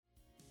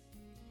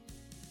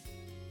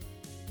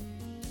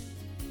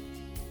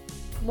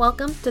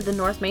Welcome to the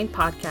North Main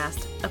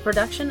Podcast, a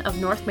production of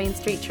North Main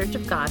Street Church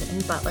of God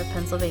in Butler,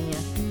 Pennsylvania.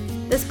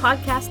 This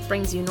podcast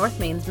brings you North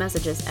Main's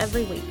messages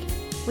every week.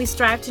 We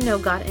strive to know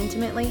God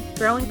intimately,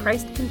 grow in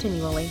Christ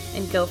continually,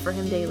 and go for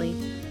Him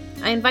daily.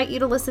 I invite you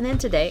to listen in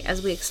today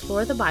as we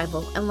explore the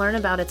Bible and learn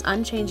about its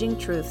unchanging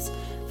truths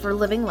for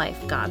living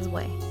life God's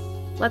way.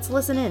 Let's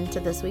listen in to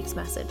this week's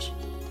message.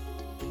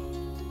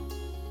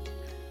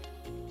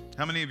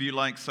 How many of you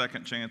like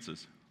second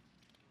chances?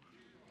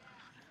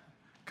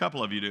 A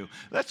couple of you do.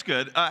 That's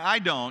good. I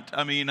don't.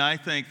 I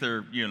think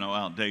they're,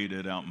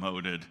 outdated,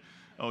 outmoded.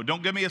 Oh,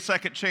 don't give me a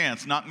second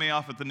chance. Knock me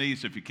off at the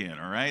knees if you can,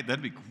 all right?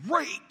 That'd be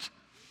great.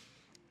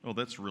 Oh,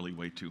 that's really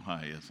way too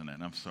high, isn't it?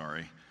 I'm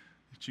sorry.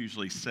 It's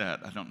usually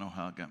set. I don't know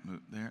how it got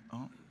moved there.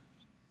 Oh,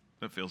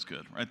 that feels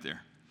good right there.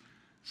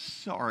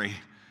 Sorry.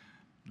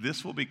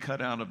 This will be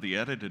cut out of the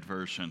edited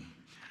version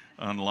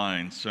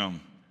online. So,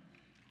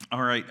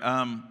 all right.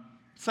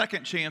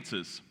 Second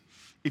chances.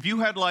 If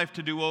you had life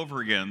to do over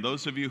again,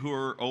 those of you who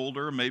are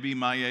older, maybe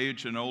my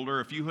age and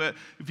older, if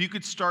you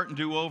could start and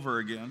do over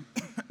again,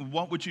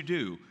 what would you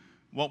do?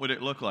 What would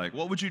it look like?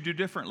 What would you do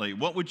differently?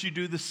 What would you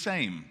do the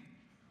same?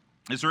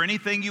 Is there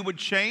anything you would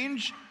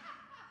change?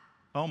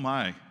 Oh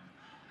my.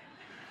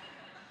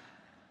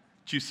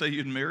 Did you say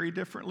you'd marry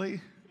differently?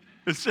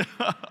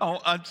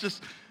 I'm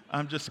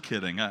just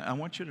kidding. I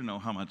want you to know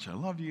how much I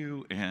love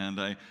you, and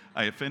I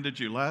offended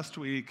you last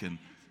week, and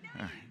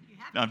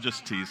I'm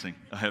just teasing.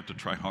 I have to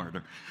try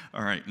harder.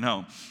 All right,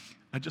 no.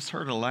 I just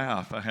heard a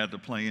laugh. I had to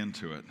play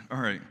into it.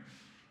 All right.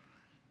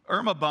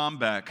 Erma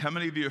Bombeck. How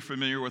many of you are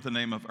familiar with the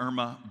name of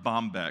Erma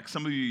Bombeck?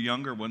 Some of you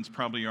younger ones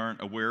probably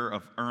aren't aware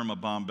of Erma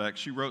Bombeck.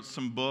 She wrote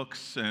some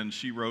books, and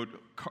she wrote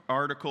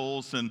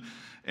articles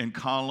and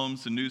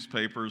columns in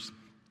newspapers.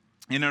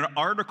 In an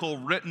article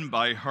written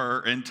by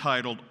her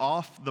entitled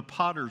Off the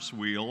Potter's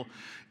Wheel,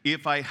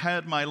 If I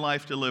Had My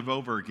Life to Live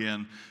Over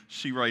Again,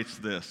 she writes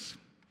this.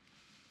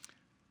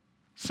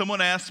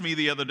 Someone asked me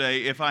the other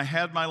day, if I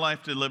had my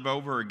life to live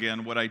over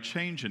again, would I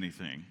change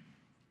anything?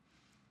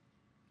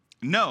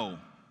 No,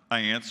 I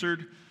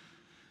answered.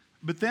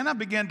 But then I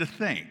began to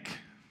think,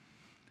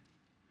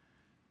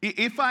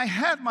 if I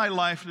had my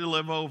life to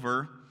live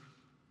over,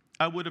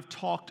 I would have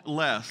talked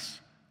less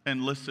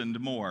and listened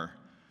more.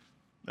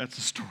 That's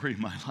the story of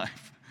my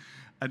life.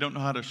 I don't know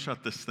how to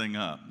shut this thing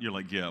up. You're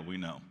like, yeah, we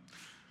know.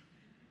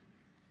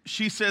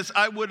 She says,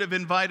 I would have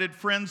invited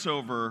friends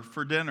over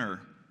for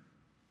dinner,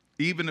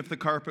 even if the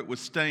carpet was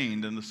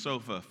stained and the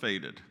sofa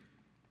faded.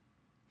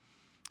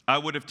 I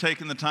would have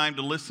taken the time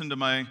to listen to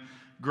my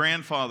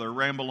grandfather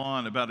ramble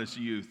on about his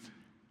youth.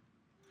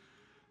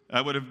 I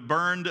would have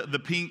burned the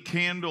pink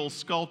candle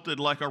sculpted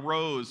like a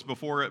rose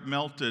before it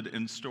melted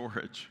in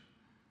storage.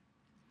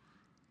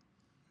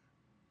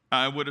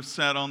 I would have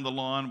sat on the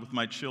lawn with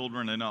my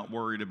children and not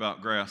worried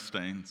about grass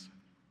stains.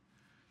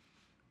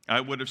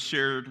 I would have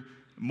shared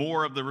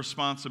more of the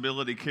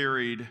responsibility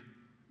carried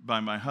by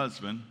my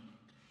husband.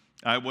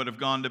 I would have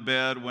gone to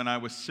bed when I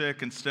was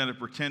sick instead of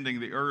pretending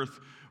the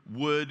earth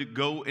would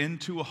go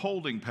into a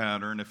holding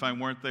pattern if I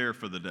weren't there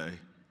for the day.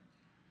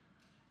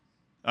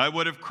 I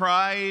would have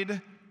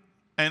cried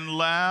and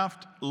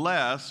laughed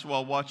less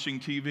while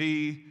watching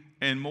TV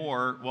and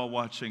more while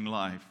watching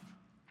life.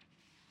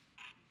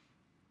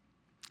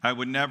 I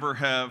would never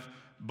have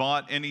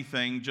bought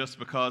anything just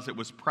because it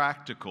was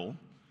practical,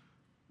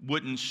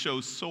 wouldn't show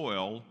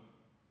soil,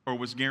 or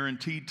was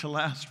guaranteed to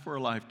last for a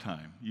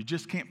lifetime. You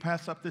just can't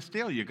pass up this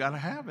deal. You got to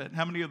have it.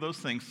 How many of those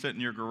things sit in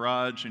your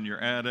garage, in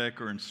your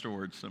attic, or in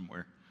storage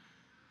somewhere?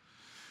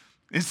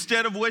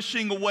 Instead of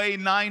wishing away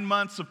 9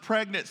 months of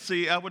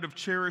pregnancy, I would have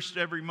cherished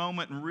every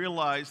moment and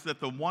realized that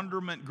the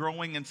wonderment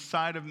growing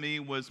inside of me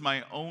was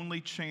my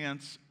only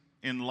chance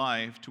in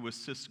life to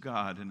assist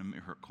God in a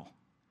miracle.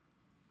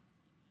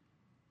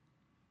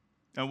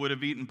 I would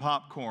have eaten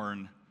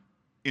popcorn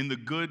in the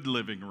good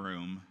living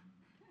room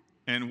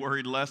and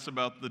worried less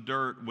about the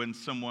dirt when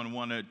someone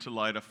wanted to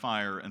light a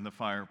fire in the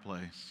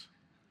fireplace.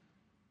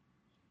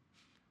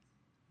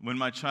 When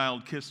my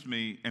child kissed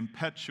me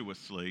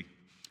impetuously,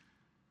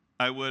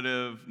 I would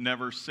have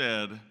never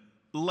said,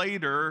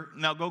 later,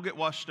 now go get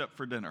washed up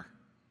for dinner.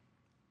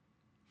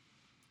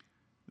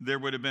 There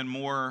would have been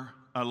more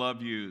I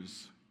love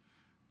yous,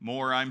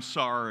 more I'm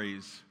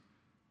sorries,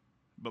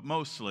 but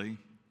mostly,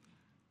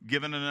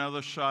 given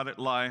another shot at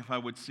life, I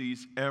would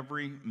seize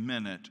every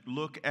minute,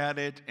 look at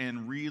it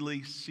and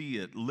really see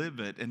it, live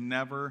it, and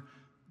never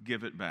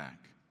give it back.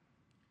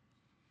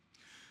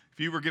 If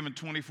you were given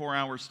 24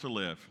 hours to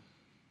live,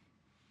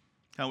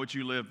 how would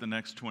you live the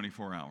next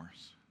 24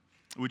 hours?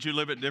 Would you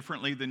live it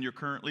differently than you're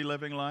currently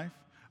living life?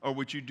 Or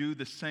would you do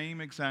the same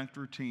exact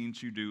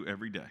routines you do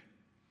every day?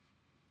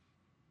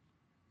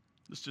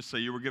 Let's just say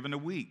you were given a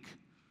week,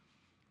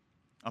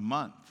 a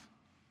month.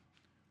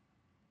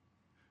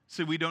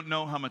 See, we don't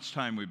know how much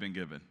time we've been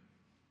given.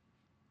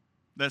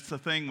 That's the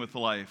thing with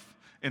life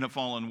in a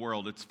fallen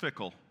world. It's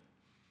fickle.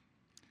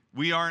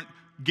 We aren't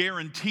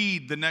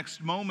guaranteed the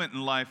next moment in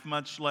life,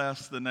 much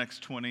less the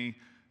next 20,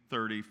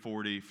 30,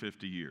 40,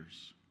 50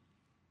 years.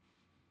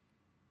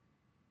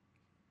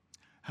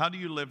 How do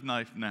you live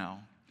life now?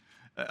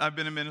 I've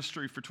been in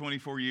ministry for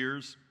 24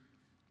 years,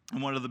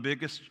 and one of the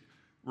biggest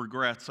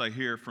regrets I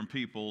hear from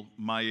people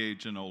my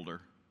age and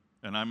older,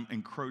 and I'm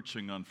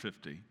encroaching on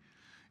 50,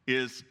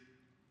 is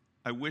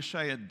I wish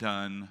I had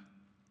done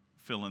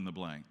fill in the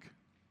blank.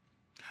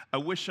 I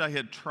wish I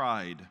had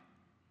tried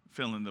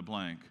fill in the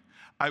blank.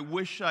 I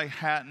wish I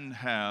hadn't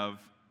have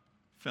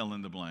fill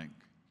in the blank.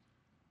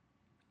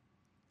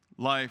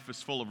 Life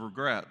is full of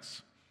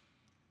regrets.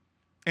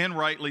 And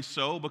rightly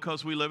so,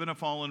 because we live in a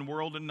fallen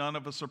world and none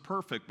of us are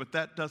perfect, but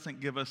that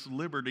doesn't give us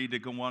liberty to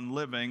go on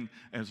living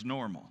as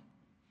normal.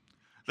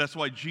 That's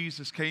why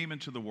Jesus came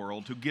into the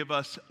world to give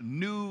us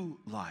new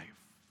life.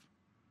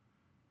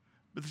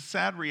 But the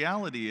sad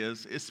reality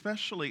is,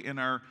 especially in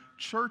our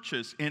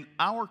churches, in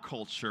our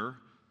culture,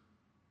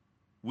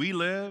 we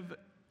live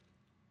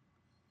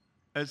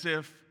as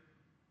if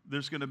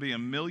there's going to be a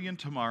million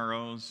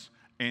tomorrows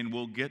and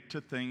we'll get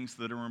to things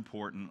that are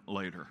important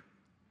later.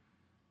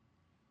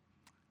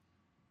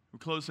 We're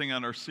closing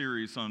out our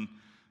series on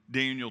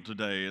Daniel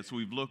today as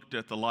we've looked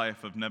at the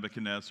life of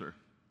Nebuchadnezzar.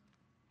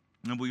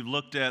 And we've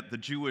looked at the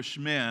Jewish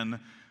men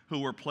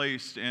who were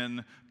placed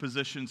in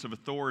positions of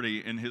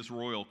authority in his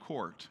royal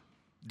court.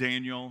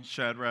 Daniel,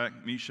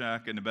 Shadrach,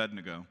 Meshach, and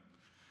Abednego.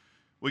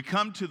 We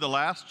come to the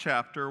last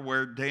chapter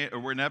where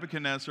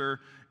Nebuchadnezzar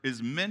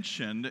is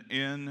mentioned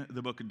in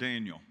the book of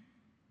Daniel.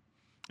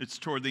 It's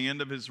toward the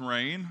end of his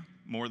reign,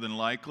 more than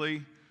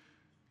likely.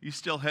 He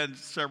still had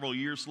several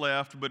years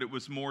left, but it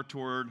was more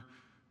toward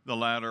the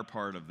latter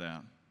part of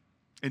that.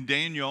 And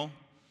Daniel,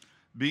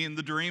 being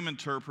the dream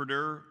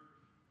interpreter,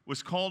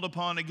 was called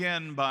upon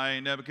again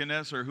by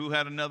Nebuchadnezzar, who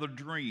had another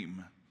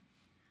dream.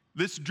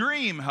 This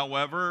dream,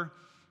 however,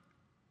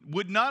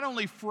 would not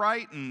only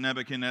frighten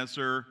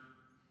Nebuchadnezzar,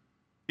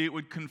 it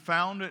would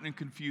confound it and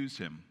confuse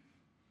him.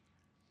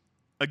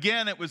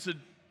 Again, it was a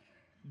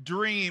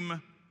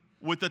dream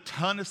with a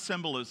ton of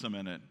symbolism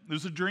in it.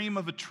 There's a dream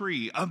of a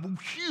tree, a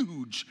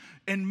huge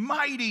and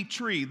mighty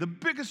tree, the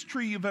biggest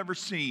tree you've ever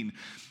seen.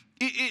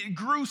 It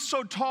grew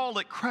so tall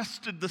it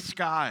crested the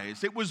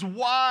skies. It was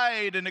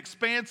wide and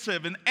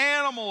expansive, and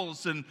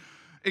animals and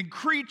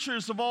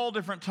creatures of all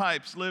different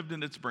types lived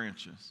in its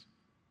branches.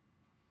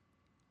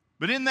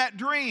 But in that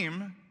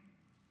dream,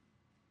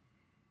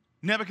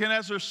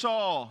 Nebuchadnezzar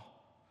saw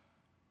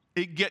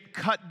it get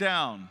cut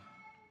down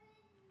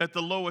at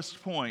the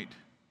lowest point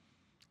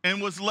and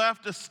was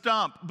left a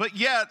stump, but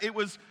yet it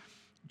was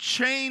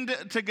chained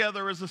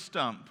together as a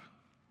stump.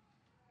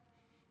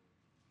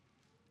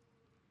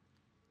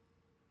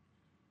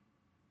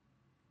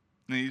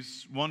 And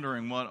he's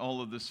wondering what all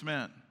of this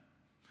meant.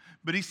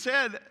 But he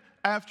said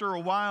after a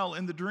while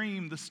in the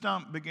dream, the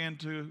stump began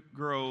to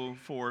grow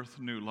forth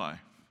new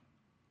life.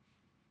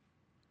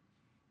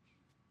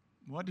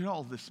 What did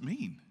all this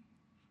mean?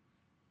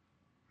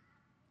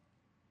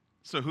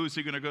 So who's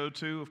he going to go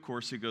to? Of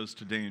course, he goes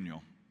to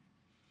Daniel.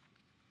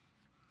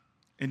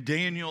 And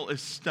Daniel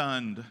is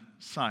stunned,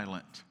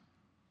 silent.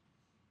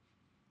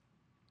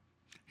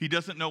 He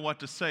doesn't know what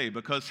to say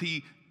because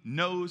he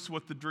knows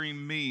what the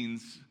dream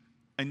means,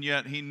 and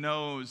yet he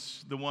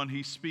knows the one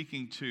he's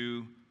speaking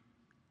to,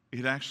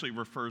 it actually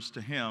refers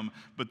to him.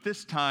 But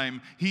this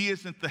time, he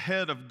isn't the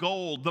head of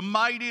gold, the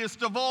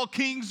mightiest of all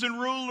kings and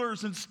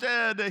rulers.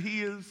 Instead,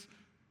 he is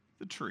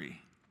the tree.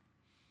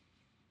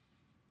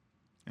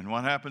 And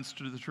what happens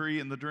to the tree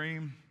in the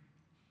dream?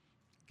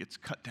 It gets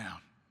cut down.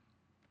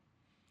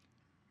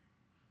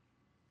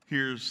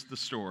 Here's the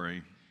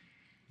story.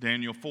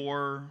 Daniel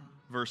 4,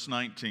 verse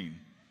 19.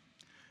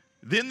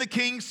 Then the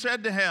king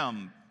said to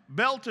him,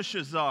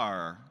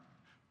 Belteshazzar.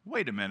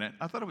 Wait a minute,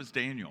 I thought it was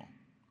Daniel.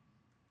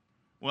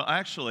 Well,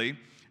 actually,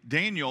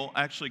 Daniel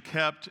actually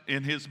kept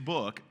in his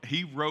book,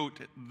 he wrote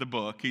the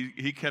book,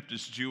 he kept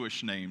his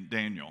Jewish name,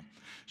 Daniel.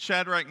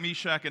 Shadrach,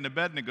 Meshach, and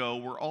Abednego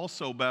were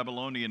also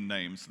Babylonian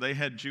names. They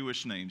had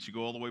Jewish names. You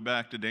go all the way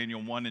back to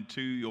Daniel 1 and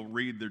 2, you'll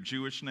read their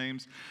Jewish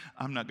names.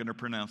 I'm not going to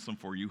pronounce them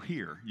for you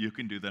here. You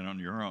can do that on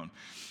your own.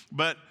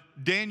 But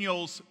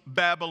Daniel's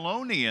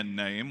Babylonian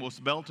name was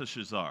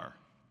Belteshazzar.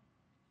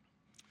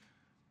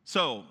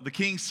 So the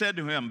king said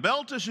to him,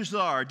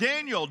 Belteshazzar,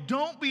 Daniel,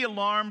 don't be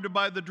alarmed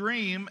by the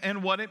dream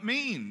and what it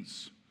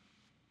means.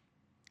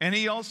 And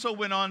he also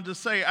went on to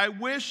say,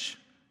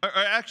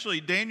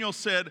 Daniel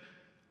said,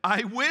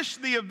 I wish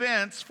the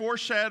events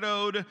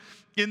foreshadowed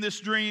in this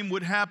dream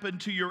would happen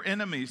to your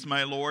enemies,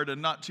 my lord,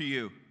 and not to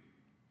you.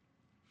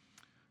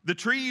 The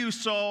tree you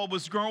saw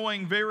was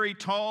growing very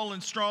tall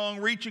and strong,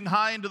 reaching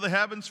high into the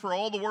heavens for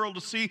all the world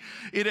to see.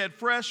 It had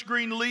fresh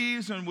green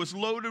leaves and was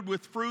loaded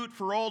with fruit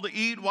for all to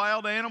eat.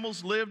 Wild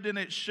animals lived in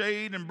its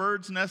shade and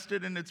birds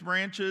nested in its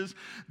branches.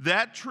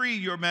 That tree,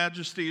 your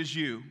majesty, is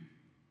you.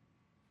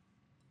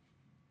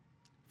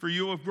 For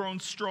you have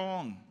grown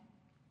strong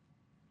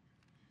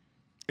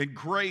and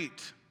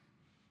great.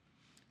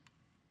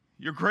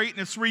 Your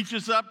greatness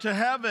reaches up to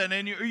heaven,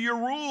 and your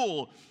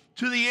rule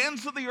to the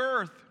ends of the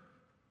earth,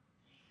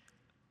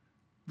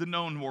 the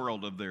known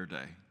world of their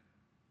day.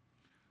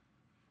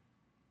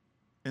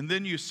 And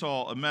then you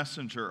saw a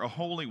messenger, a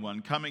holy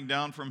one, coming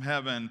down from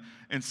heaven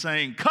and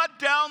saying, "Cut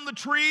down the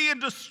tree and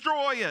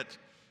destroy it,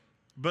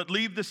 but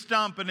leave the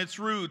stump and its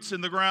roots in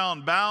the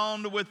ground,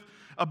 bound with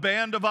a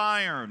band of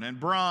iron and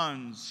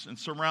bronze and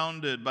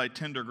surrounded by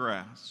tender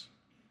grass.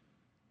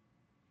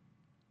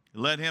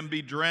 Let him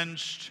be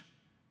drenched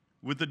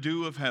with the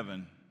dew of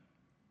heaven.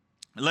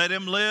 Let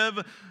him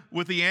live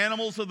with the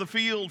animals of the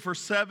field for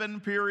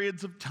 7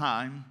 periods of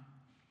time."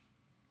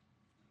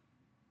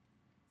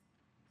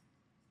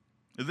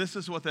 This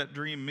is what that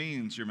dream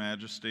means, Your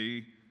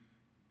Majesty,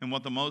 and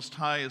what the Most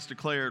High has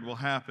declared will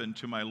happen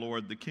to my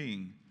Lord the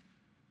King.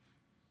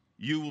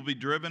 You will be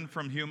driven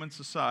from human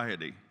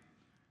society,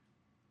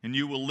 and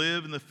you will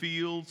live in the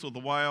fields of the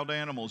wild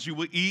animals. You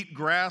will eat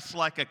grass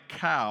like a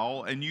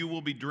cow, and you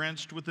will be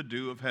drenched with the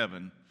dew of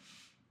heaven.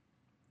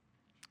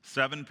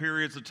 7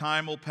 periods of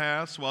time will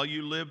pass while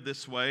you live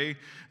this way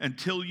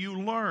until you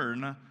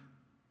learn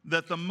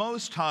that the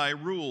Most High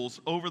rules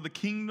over the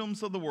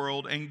kingdoms of the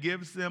world and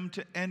gives them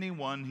to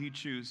anyone he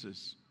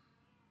chooses.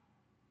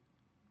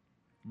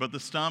 But the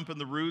stump and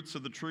the roots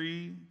of the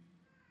tree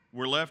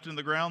were left in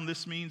the ground.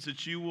 This means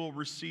that you will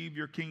receive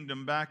your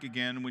kingdom back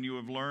again when you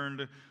have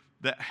learned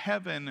that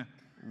heaven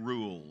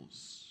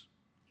rules.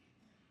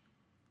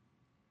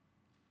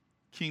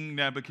 King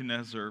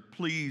Nebuchadnezzar,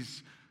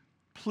 please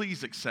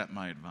accept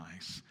my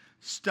advice.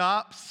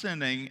 Stop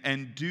sinning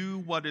and do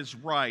what is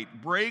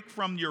right. Break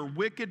from your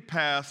wicked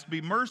past. Be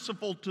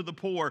merciful to the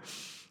poor.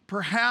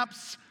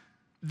 Perhaps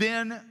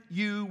then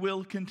you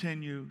will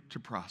continue to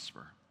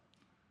prosper.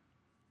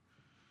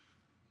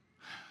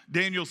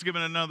 Daniel's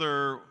given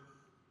another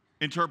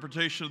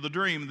interpretation of the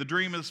dream. The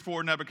dream is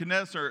for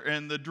Nebuchadnezzar,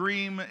 and the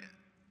dream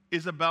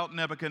is about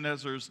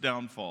Nebuchadnezzar's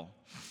downfall.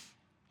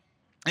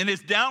 And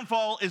his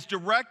downfall is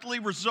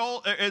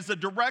a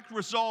direct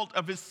result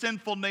of his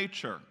sinful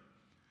nature.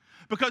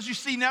 Because you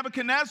see,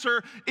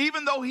 Nebuchadnezzar,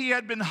 even though he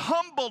had been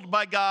humbled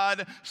by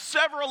God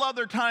several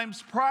other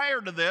times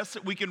prior to this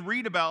that we can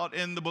read about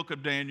in the book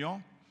of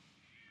Daniel,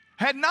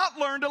 had not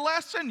learned a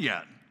lesson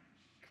yet.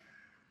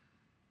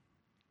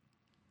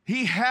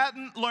 He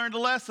hadn't learned a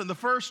lesson. The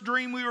first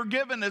dream we were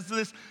given is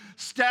this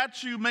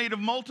statue made of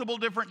multiple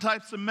different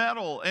types of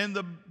metal. And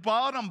the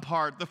bottom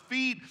part, the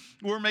feet,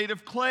 were made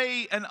of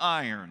clay and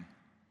iron.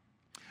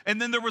 And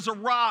then there was a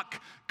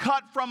rock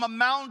cut from a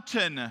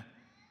mountain,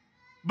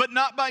 but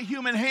not by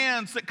human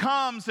hands, that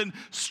comes and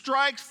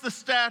strikes the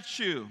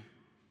statue.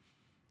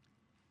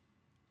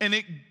 And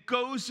it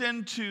goes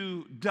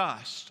into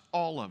dust,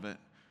 all of it.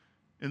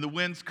 And the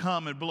winds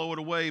come and blow it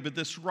away. But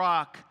this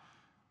rock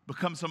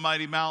becomes a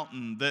mighty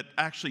mountain that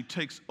actually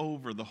takes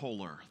over the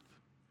whole earth.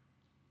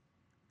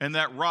 And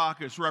that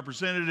rock is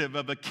representative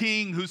of a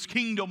king whose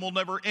kingdom will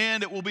never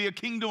end. It will be a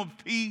kingdom of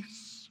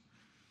peace.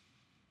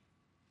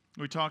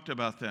 We talked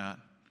about that.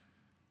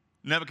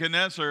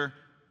 Nebuchadnezzar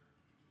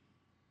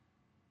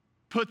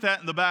put that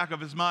in the back of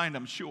his mind,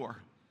 I'm sure.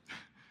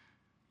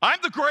 I'm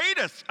the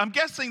greatest. I'm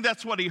guessing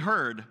that's what he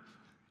heard.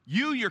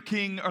 You, your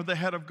king, are the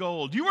head of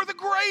gold. You are the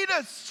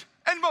greatest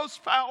and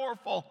most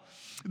powerful.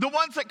 The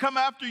ones that come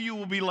after you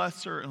will be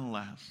lesser and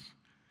less.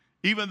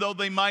 Even though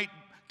they might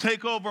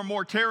take over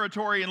more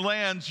territory and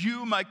lands,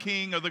 you, my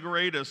king, are the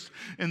greatest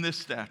in this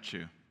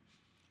statue.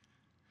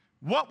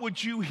 What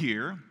would you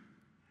hear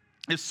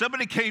if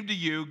somebody came to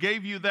you,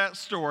 gave you that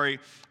story?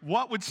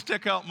 What would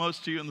stick out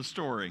most to you in the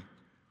story?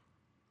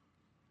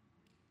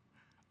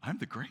 I'm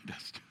the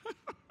greatest.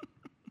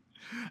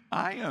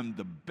 I am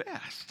the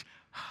best.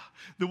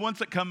 The ones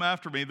that come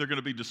after me, they're going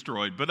to be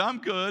destroyed, but I'm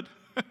good.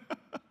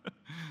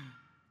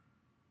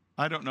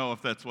 I don't know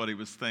if that's what he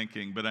was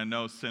thinking, but I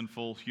know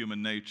sinful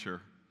human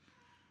nature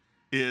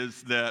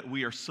is that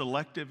we are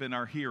selective in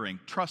our hearing.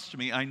 Trust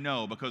me, I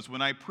know, because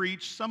when I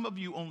preach, some of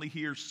you only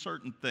hear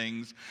certain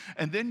things,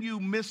 and then you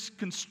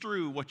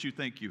misconstrue what you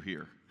think you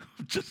hear.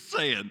 Just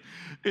saying.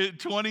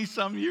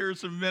 20-some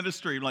years of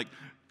ministry, I'm like,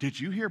 did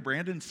you hear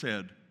Brandon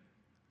said?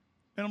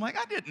 And I'm like,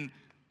 I didn't.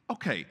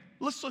 Okay,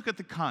 let's look at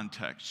the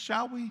context,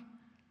 shall we?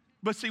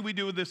 But see, we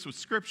do this with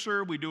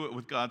Scripture, we do it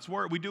with God's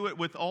Word, we do it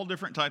with all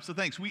different types of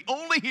things. We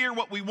only hear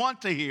what we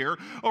want to hear,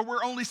 or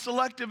we're only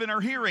selective in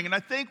our hearing. And I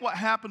think what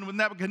happened with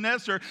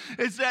Nebuchadnezzar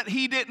is that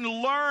he didn't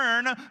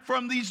learn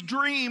from these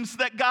dreams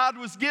that God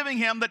was giving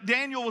him, that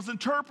Daniel was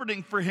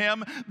interpreting for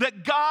him,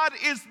 that God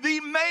is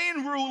the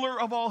main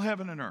ruler of all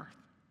heaven and earth.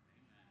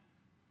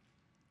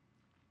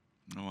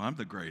 Oh, I'm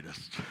the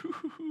greatest.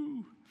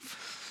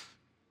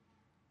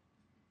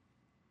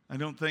 I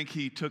don't think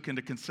he took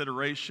into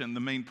consideration the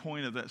main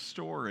point of that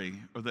story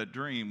or that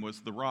dream was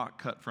the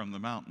rock cut from the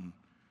mountain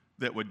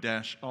that would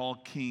dash all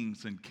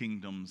kings and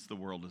kingdoms the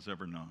world has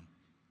ever known.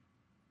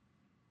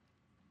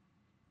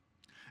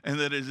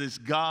 And that it is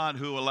God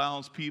who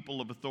allows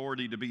people of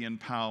authority to be in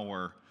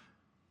power,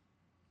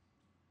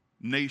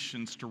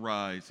 nations to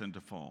rise and to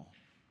fall.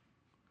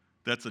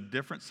 That's a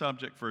different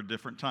subject for a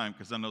different time,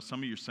 because I know some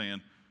of you are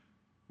saying,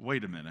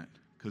 wait a minute,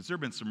 because there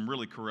have been some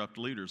really corrupt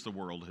leaders the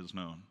world has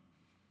known.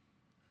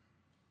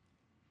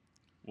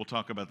 We'll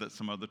talk about that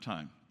some other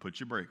time. Put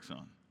your brakes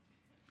on.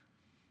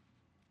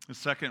 The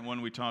second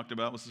one we talked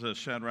about was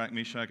Shadrach,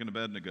 Meshach, and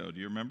Abednego.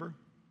 Do you remember?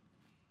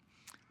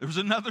 There was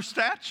another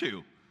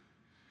statue.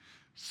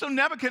 So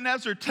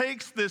Nebuchadnezzar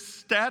takes this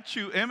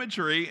statue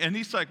imagery and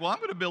he's like, well, I'm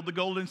going to build the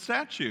golden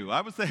statue.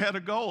 I was the head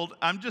of gold.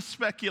 I'm just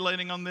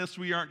speculating on this.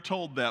 We aren't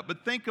told that.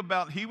 But think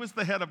about, he was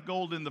the head of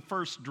gold in the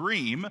first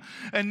dream,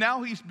 and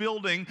now he's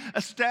building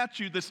a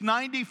statue that's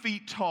 90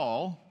 feet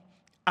tall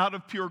out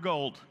of pure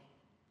gold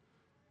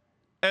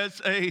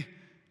as a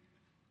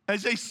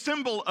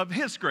symbol of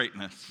his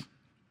greatness.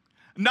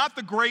 Not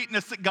the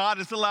greatness that God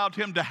has allowed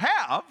him to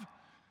have,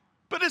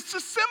 but it's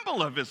a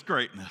symbol of his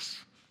greatness.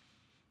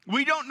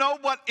 We don't know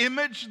what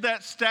image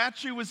that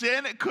statue was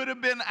in. It could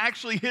have been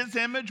actually his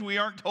image. We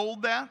aren't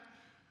told that.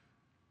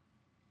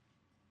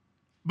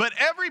 But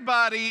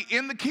everybody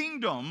in the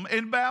kingdom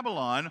in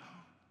Babylon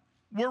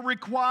were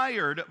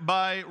required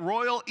by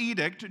royal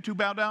edict to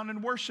bow down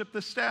and worship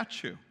the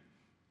statue.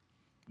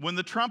 When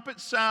the trumpet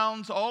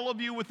sounds, all of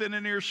you within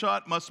an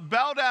earshot must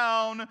bow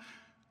down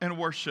and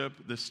worship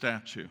the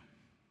statue.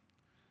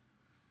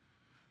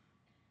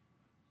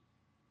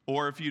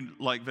 Or if you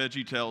like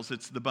VeggieTales,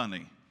 it's the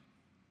bunny.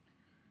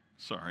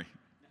 Sorry,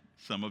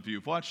 some of you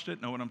have watched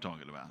it, know what I'm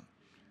talking about.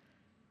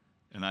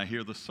 And I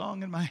hear the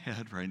song in my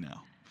head right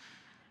now.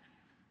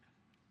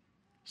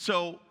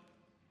 So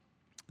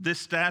this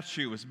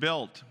statue was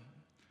built,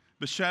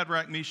 but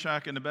Shadrach,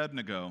 Meshach, and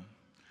Abednego.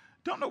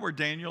 Don't know where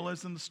Daniel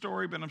is in the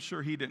story, but I'm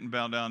sure he didn't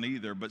bow down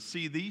either. But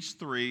see, these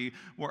three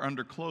were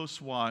under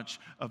close watch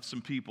of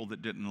some people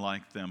that didn't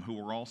like them, who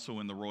were also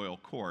in the royal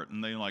court.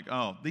 And they're like,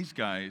 oh, these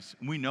guys,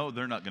 we know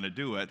they're not going to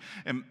do it.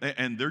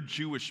 And they're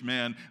Jewish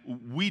men.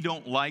 We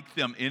don't like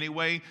them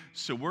anyway,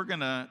 so we're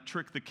going to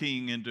trick the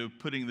king into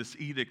putting this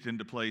edict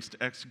into place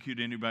to execute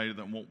anybody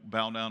that won't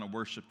bow down and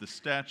worship the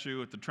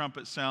statue at the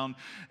trumpet sound.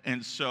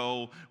 And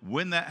so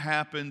when that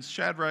happens,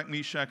 Shadrach,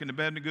 Meshach, and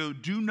Abednego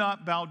do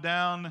not bow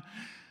down.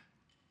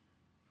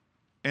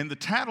 And the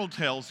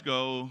tattletales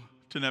go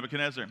to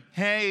Nebuchadnezzar.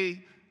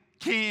 Hey,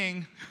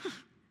 king,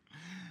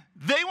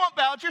 they won't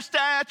bow to your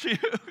statue.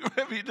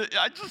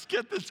 I just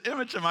get this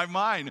image in my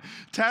mind.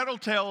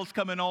 Tattletales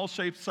come in all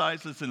shapes,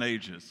 sizes, and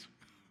ages.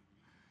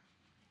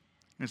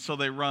 And so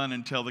they run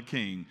and tell the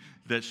king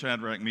that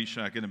Shadrach,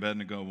 Meshach, and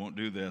Abednego won't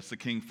do this. The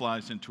king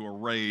flies into a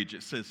rage.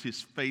 It says his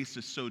face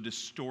is so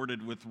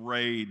distorted with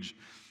rage.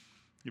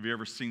 Have you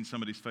ever seen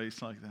somebody's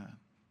face like that?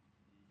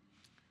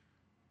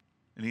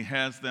 And he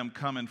has them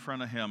come in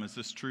front of him. Is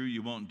this true?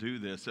 You won't do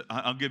this.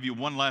 I'll give you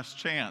one last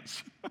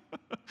chance.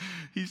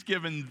 He's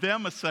given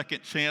them a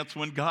second chance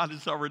when God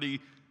has already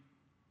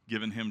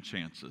given him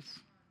chances.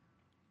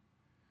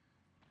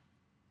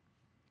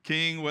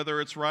 King,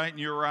 whether it's right in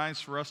your eyes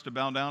for us to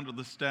bow down to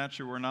the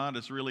statue or not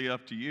is really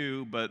up to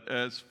you. But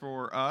as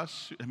for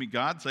us,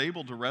 God's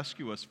able to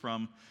rescue us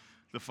from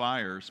the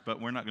fires, but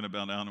we're not going to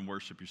bow down and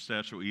worship your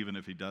statue even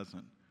if he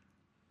doesn't.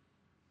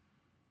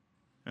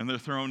 And they're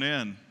thrown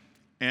in.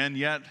 And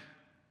yet,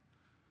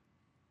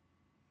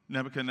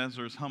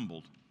 Nebuchadnezzar is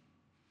humbled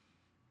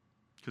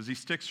because he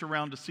sticks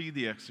around to see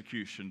the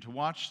execution, to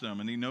watch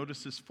them, and he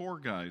notices 4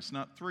 guys,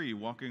 not 3,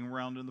 walking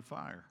around in the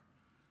fire.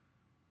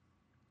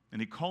 And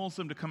he calls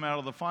them to come out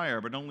of the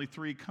fire, but only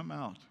 3 come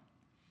out.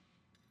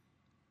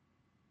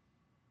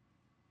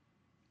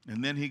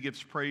 And then he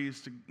gives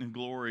praise and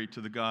glory to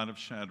the God of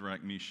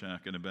Shadrach,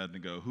 Meshach, and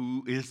Abednego,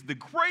 who is the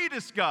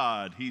greatest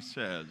God, he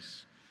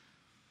says.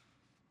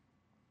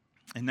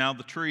 And now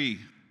the tree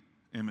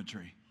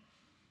imagery.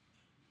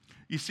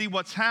 You see,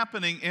 what's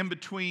happening in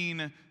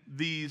between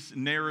these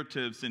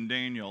narratives in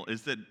Daniel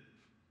is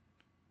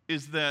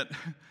that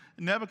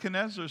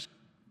Nebuchadnezzar's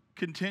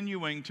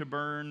continuing to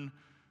burn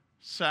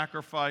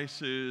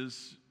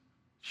sacrifices,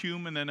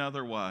 human and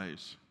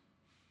otherwise,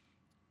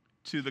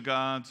 to the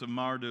gods of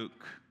Marduk,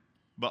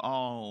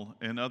 Baal,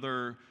 and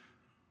other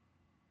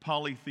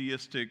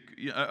polytheistic,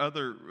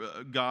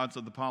 gods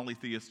of the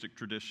polytheistic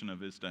tradition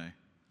of his day.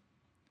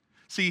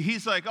 See,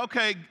 he's like,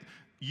 okay,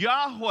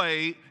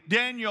 Yahweh,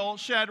 Daniel,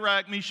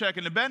 Shadrach, Meshach,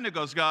 and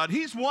Abednego's God,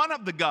 he's one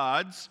of the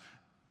gods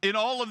in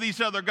all of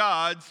these other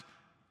gods,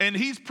 and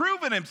he's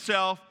proven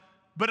himself,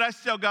 but I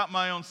still got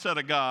my own set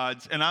of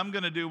gods, and I'm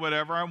going to do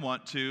whatever I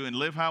want to and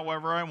live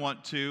however I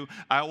want to.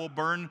 I will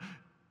burn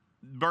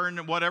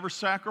whatever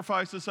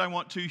sacrifices I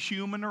want to,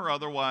 human or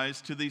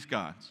otherwise, to these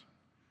gods.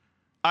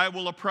 I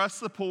will oppress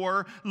the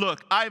poor.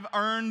 Look, I've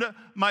earned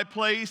my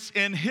place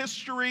in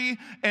history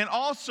and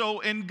also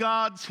in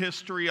God's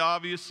history,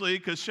 obviously,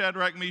 because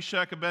Shadrach,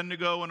 Meshach,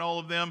 Abednego, and all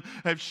of them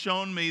have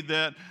shown me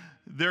that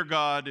their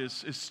God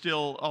is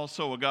still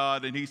also a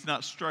God, and he's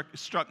not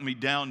struck me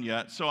down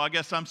yet. So I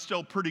guess I'm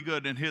still pretty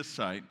good in his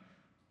sight.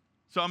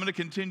 So I'm going to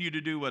continue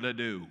to do what I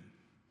do.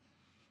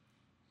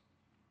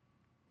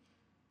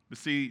 But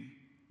see,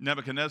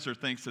 Nebuchadnezzar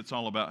thinks it's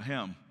all about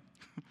him.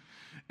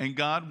 And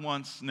God,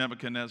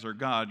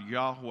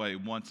 Yahweh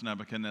wants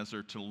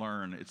Nebuchadnezzar to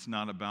learn it's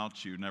not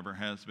about you, never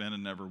has been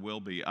and never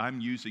will be.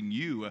 I'm using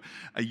you.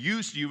 I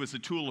used you as a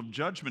tool of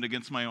judgment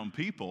against my own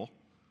people.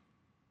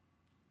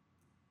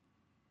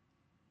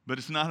 But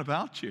it's not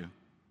about you.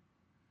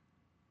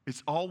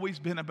 It's always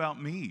been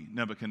about me,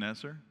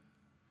 Nebuchadnezzar.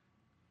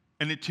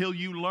 And until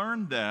you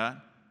learn that,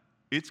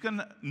 it's going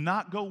to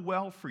not go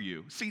well for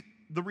you. See,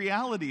 the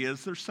reality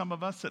is there's some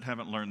of us that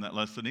haven't learned that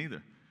lesson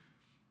either.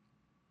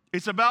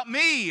 It's about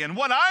me and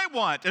what I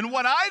want and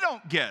what I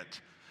don't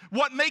get,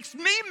 what makes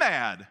me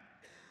mad.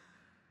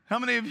 How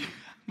many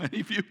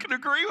of you can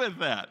agree with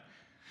that?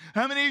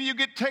 How many of you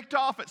get ticked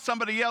off at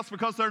somebody else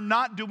because they're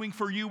not doing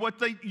for you what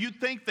you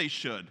think they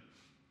should?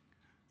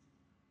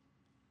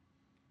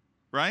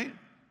 Right?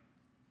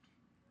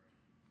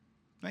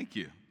 Thank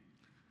you.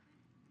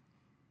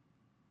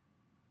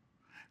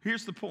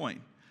 Here's the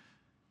point.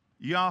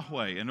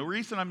 Yahweh, and the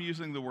reason I'm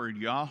using the word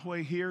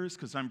Yahweh here is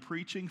because I'm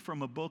preaching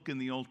from a book in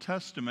the Old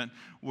Testament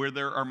where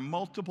there are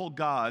multiple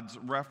gods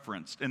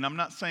referenced. And I'm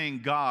not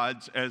saying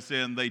gods as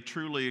in they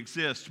truly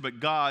exist,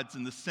 but gods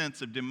in the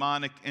sense of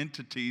demonic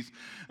entities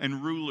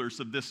and rulers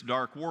of this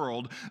dark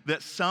world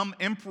that some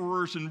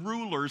emperors and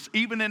rulers,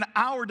 even in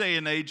our day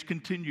and age,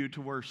 continue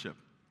to worship.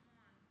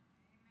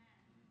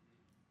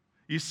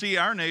 You see,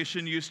 our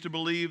nation used to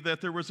believe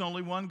that there was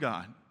only one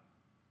God.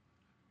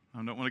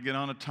 I don't want to get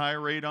on a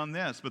tirade on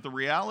this, but the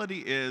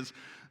reality is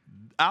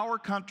our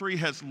country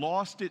has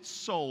lost its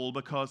soul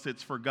because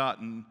it's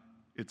forgotten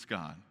its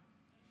God.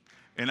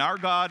 And our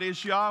God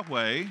is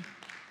Yahweh,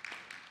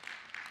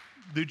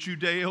 the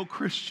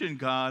Judeo-Christian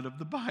God of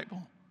the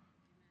Bible.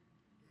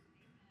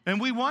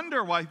 And we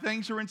wonder why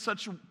things are in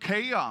such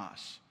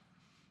chaos.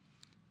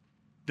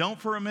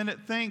 Don't for a minute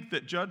think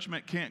that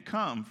judgment can't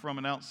come from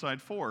an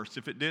outside force.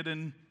 If it did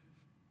in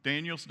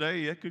Daniel's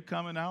day, it could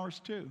come in ours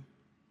too.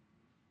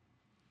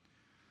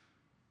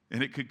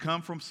 And it could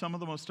come from some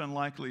of the most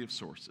unlikely of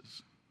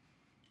sources.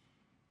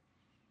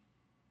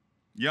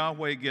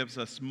 Yahweh gives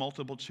us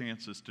multiple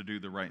chances to do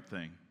the right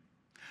thing.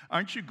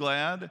 Aren't you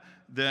glad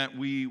that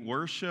we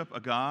worship a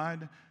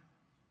God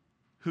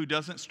who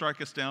doesn't strike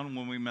us down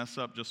when we mess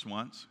up just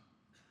once?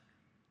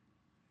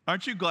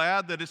 Aren't you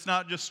glad that it's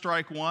not just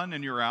strike one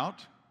and you're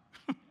out?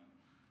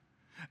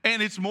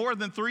 And it's more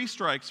than 3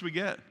 strikes we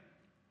get.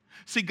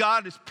 See,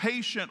 God is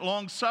patient,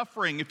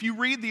 long-suffering. If you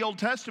read the Old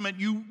Testament,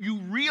 you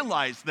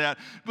realize that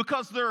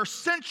because there are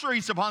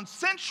centuries upon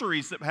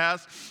centuries that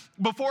pass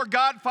before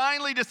God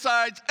finally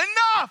decides,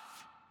 enough!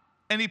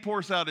 And he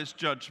pours out his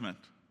judgment.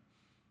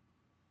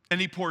 And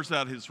he pours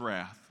out his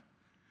wrath.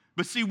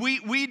 But see,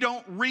 we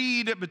don't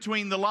read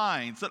between the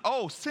lines that,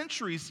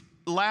 centuries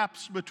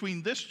lapsed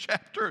between this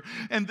chapter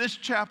and this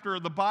chapter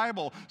of the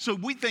Bible. So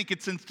we think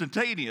it's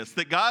instantaneous,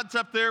 that God's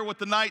up there with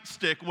the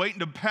nightstick waiting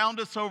to pound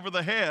us over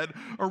the head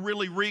or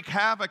really wreak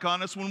havoc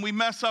on us when we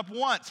mess up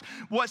once.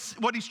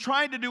 What he's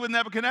trying to do with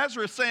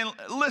Nebuchadnezzar is saying,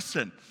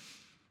 listen,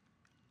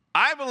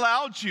 I've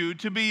allowed you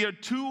to be a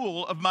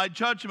tool of my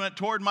judgment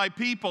toward my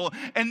people,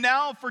 and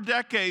now for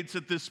decades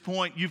at this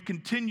point, you've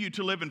continued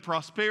to live in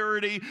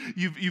prosperity,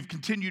 you've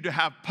continued to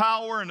have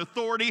power and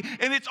authority,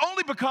 and it's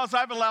only because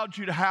I've allowed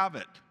you to have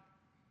it.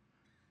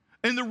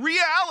 And the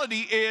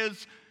reality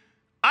is,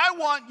 I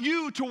want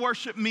you to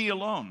worship me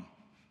alone.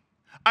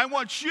 I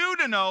want you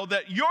to know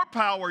that your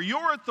power,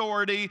 your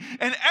authority,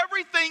 and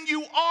everything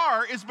you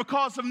are is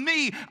because of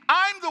me.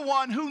 I'm the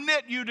one who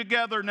knit you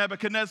together,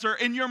 Nebuchadnezzar,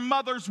 in your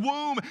mother's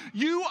womb.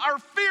 You are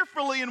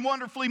fearfully and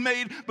wonderfully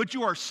made, but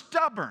you are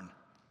stubborn.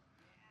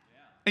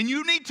 And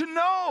you need to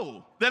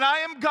know that I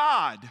am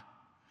God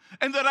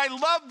and that I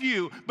love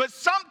you, but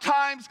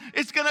sometimes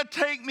it's going to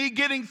take me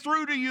getting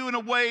through to you in a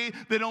way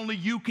that only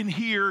you can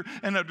hear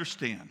and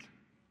understand.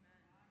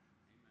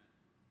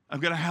 I'm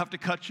going to have to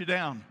cut you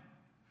down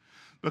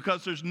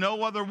because there's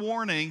no other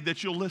warning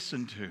that you'll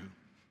listen to.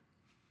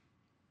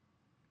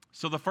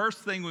 So the first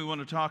thing we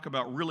want to talk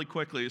about really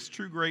quickly is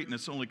true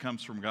greatness only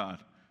comes from God.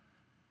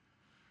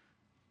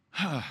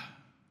 Have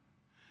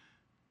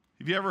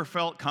you ever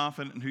felt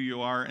confident in who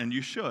you are? And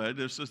you should.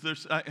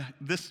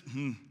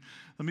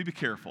 Let me be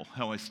careful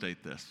how I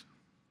state this.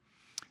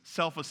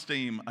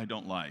 Self-esteem I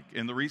don't like.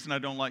 And the reason I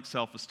don't like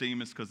self-esteem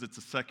is because it's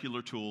a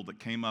secular tool that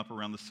came up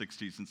around the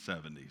 60s and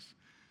 70s.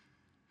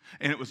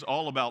 And it was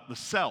all about the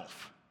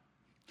self.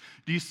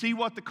 Do you see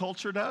what the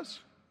culture does?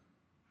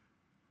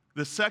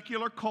 The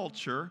secular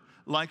culture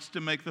likes to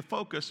make the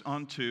focus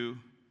onto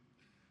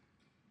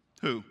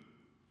who?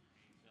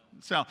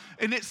 Self.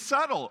 And it's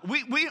subtle.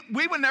 We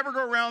would never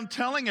go around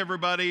telling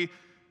everybody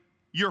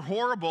you're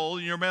horrible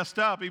and you're messed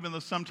up, even though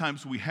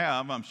sometimes we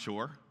have, I'm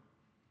sure.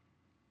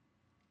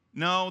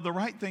 No, the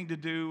right thing to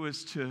do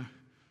is to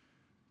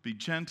be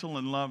gentle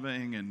and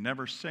loving and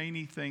never say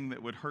anything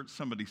that would hurt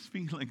somebody's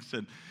feelings.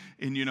 And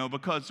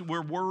because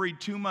we're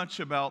worried too much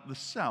about the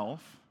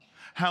self,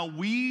 how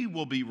we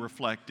will be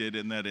reflected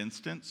in that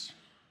instance,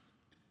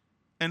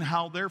 and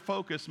how their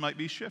focus might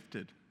be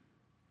shifted.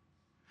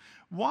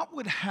 What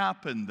would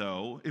happen,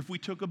 though, if we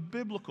took a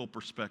biblical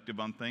perspective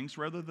on things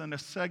rather than a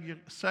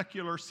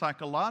secular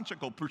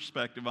psychological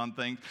perspective on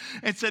things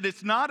and said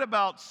it's not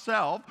about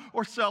self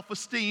or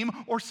self-esteem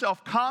or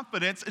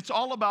self-confidence, it's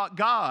all about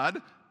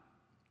God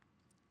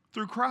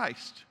through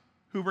Christ,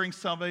 who brings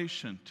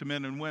salvation to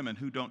men and women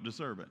who don't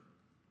deserve it?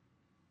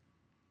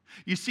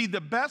 You see, the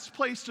best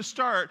place to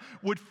start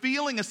would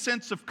feeling a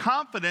sense of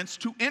confidence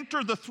to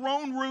enter the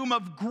throne room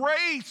of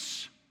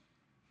grace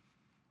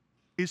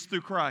is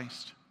through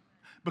Christ.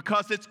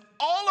 Because it's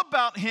all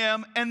about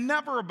him and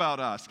never about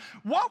us.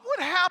 What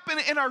would happen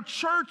in our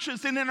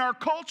churches and in our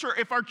culture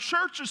if our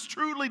churches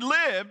truly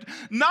lived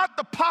not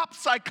the pop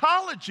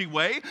psychology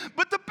way,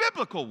 but the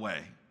biblical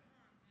way?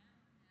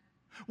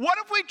 What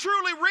if we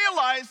truly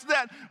realized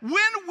that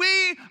when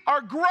we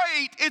are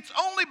great, it's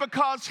only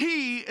because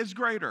he is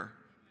greater?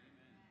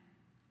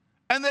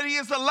 And that he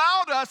has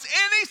allowed us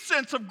any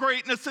sense of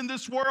greatness in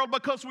this world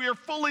because we are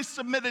fully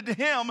submitted to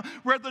him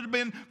rather than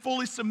being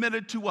fully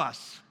submitted to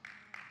us.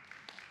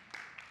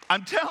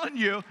 I'm telling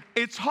you,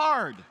 it's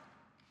hard.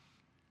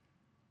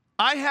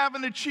 I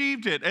haven't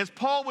achieved it. As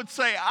Paul would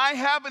say, I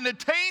haven't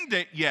attained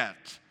it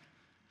yet.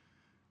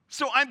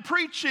 So I'm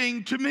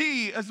preaching to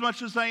me as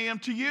much as I am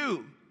to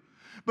you.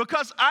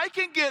 Because I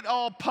can get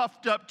all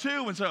puffed up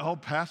too and say, oh,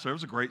 Pastor, that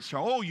was a great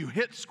show. Oh, you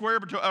hit square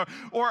between,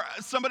 or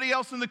somebody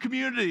else in the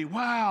community.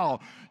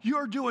 Wow,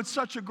 you're doing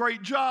such a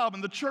great job.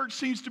 And the church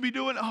seems to be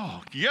doing,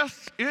 oh,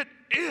 yes, it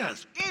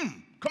is.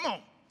 Come on,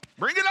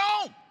 bring it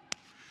on.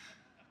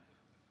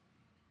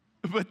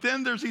 But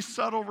then there's these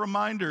subtle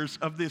reminders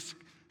of this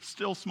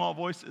still small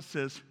voice that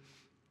says,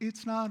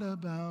 it's not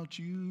about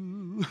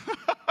you.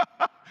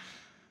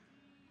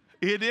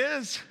 It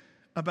is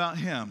about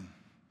him.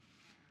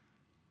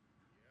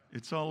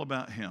 It's all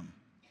about him.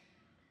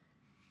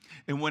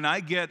 And when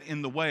I get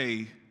in the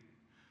way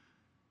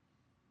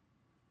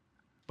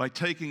by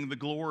taking the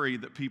glory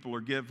that people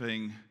are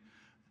giving,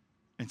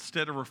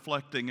 instead of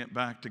reflecting it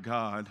back to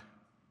God,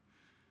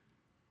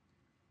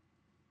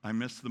 I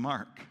miss the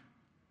mark.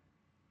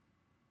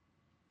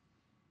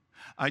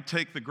 I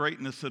take the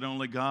greatness that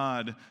only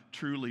God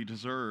truly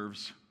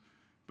deserves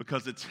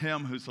because it's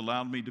him who's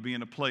allowed me to be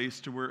in a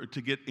place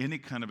to get any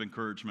kind of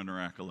encouragement or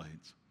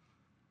accolades.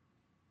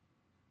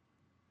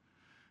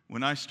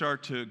 When I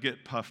start to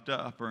get puffed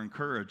up or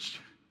encouraged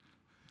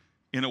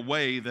in a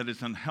way that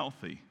is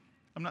unhealthy,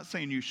 I'm not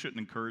saying you shouldn't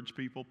encourage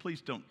people.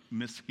 Please don't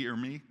mishear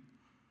me.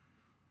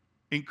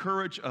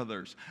 Encourage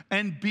others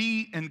and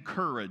be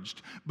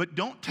encouraged. But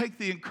don't take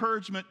the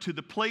encouragement to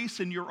the place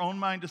in your own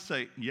mind to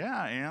say, yeah,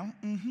 I am.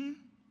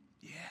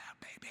 Yeah,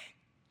 baby.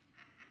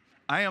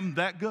 I am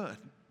that good.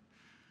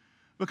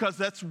 Because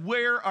that's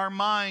where our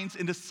minds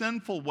in a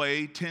sinful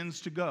way tends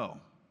to go.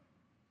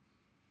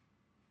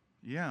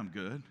 Yeah, I'm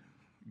good.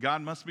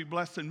 God must be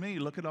blessing me.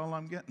 Look at all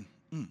I'm getting.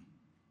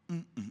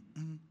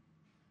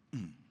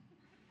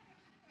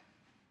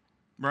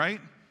 Right?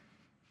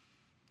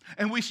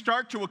 And we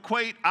start to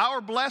equate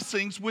our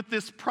blessings with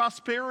this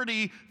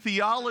prosperity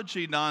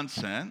theology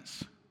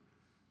nonsense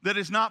that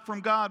is not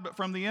from God but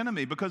from the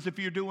enemy. Because if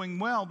you're doing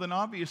well, then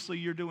obviously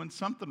you're doing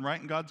something right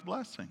in God's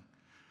blessing.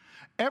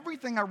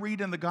 Everything I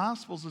read in the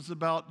Gospels is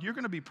about you're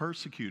going to be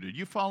persecuted.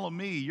 You follow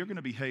me, you're going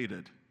to be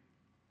hated.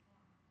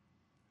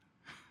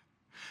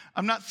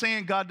 I'm not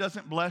saying God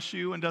doesn't bless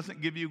you and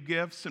doesn't give you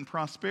gifts and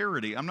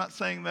prosperity. I'm not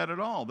saying that at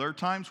all. There are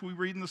times we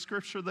read in the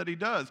scripture that he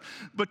does.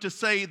 But to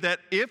say that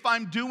if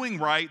I'm doing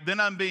right, then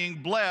I'm being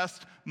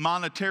blessed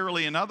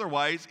monetarily and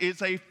otherwise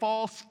is a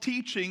false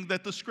teaching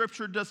that the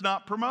scripture does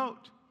not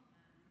promote.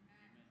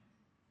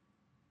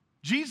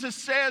 Jesus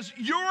says,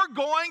 you're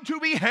going to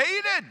be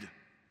hated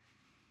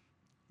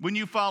when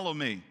you follow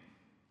me.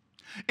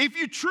 If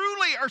you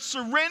truly are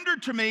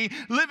surrendered to me,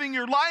 living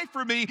your life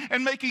for me,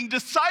 and making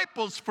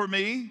disciples for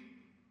me,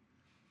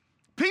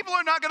 people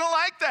are not going to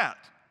like that.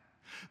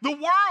 The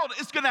world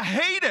is going to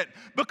hate it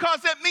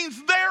because that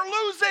means they're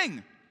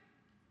losing.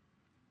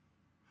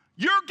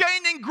 You're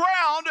gaining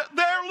ground,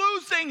 they're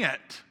losing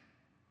it.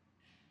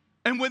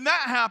 And when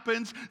that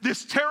happens,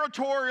 this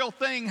territorial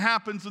thing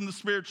happens in the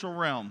spiritual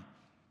realm.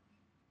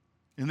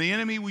 And the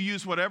enemy will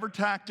use whatever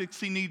tactics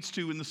he needs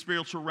to in the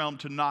spiritual realm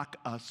to knock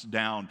us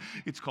down.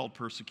 It's called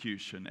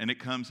persecution, and it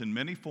comes in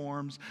many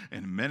forms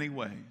and in many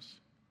ways.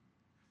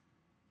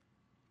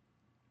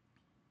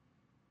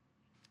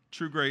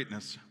 True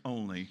greatness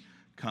only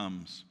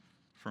comes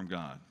from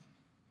God.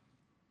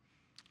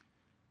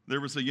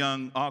 There was a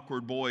young,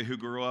 awkward boy who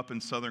grew up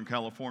in Southern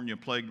California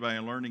plagued by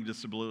a learning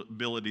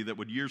disability that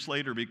would years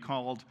later be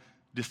called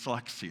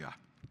dyslexia.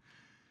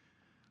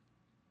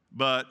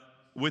 But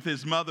with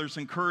his mother's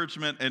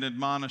encouragement and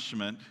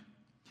admonishment,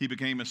 he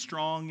became a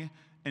strong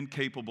and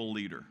capable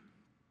leader.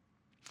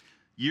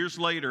 Years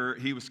later,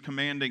 he was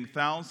commanding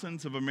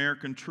thousands of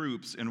American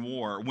troops in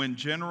war when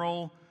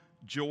General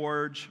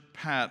George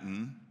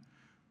Patton,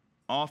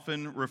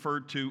 often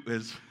referred to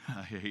as,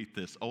 I hate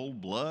this,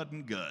 old blood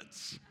and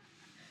guts,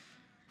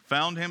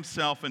 found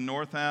himself in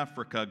North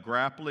Africa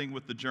grappling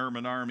with the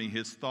German army.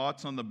 His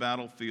thoughts on the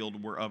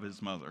battlefield were of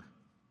his mother.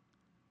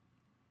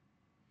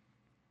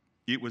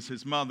 It was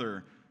his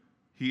mother,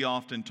 he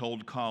often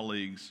told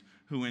colleagues,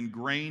 who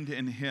ingrained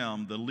in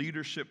him the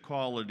leadership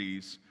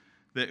qualities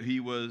that he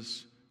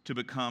was to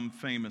become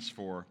famous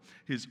for.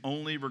 His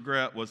only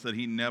regret was that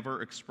he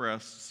never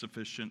expressed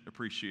sufficient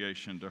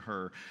appreciation to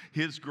her.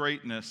 His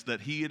greatness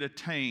that he had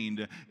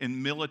attained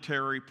in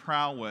military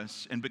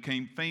prowess and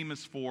became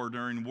famous for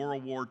during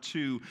World War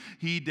II,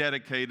 he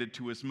dedicated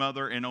to his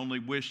mother and only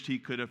wished he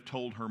could have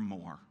told her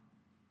more.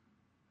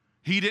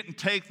 He didn't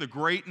take the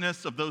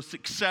greatness of those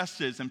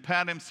successes and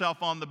pat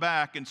himself on the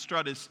back and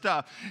strut his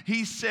stuff.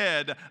 He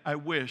said, I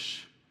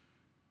wish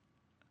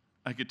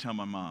I could tell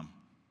my mom.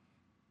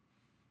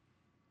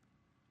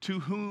 To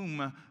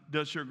whom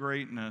does your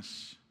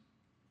greatness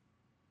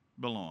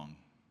belong?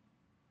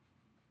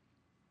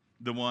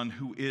 The one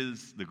who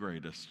is the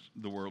greatest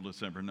the world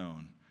has ever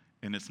known.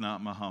 And it's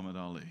not Muhammad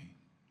Ali.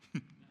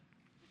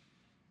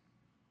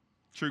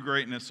 True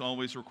greatness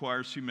always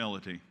requires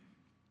humility.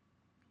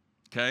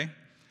 Okay?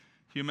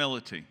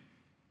 Humility.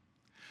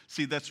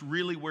 See, that's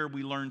really where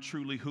we learn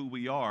truly who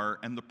we are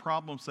and the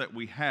problems that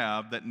we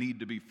have that need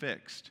to be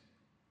fixed.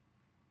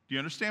 Do you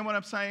understand what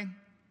I'm saying?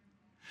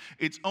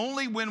 It's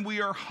only when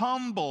we are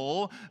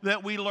humble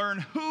that we learn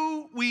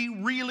who we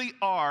really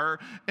are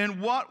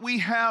and what we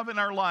have in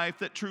our life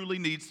that truly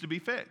needs to be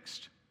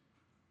fixed.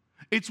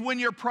 It's when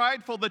you're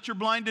prideful that you're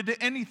blinded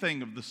to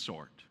anything of the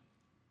sort.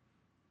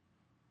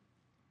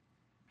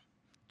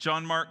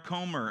 John Mark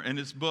Comer, in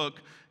his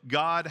book,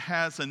 God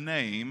Has a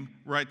Name,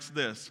 writes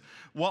this: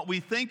 what we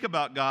think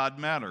about God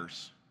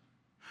matters.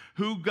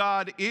 Who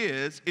God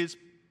is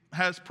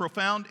has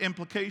profound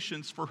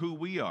implications for who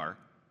we are.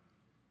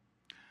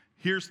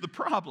 Here's the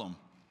problem.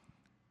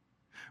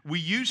 We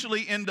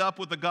usually end up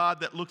with a God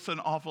that looks an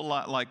awful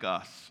lot like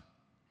us.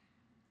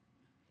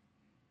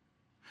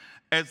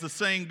 As the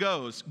saying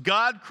goes,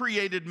 God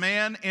created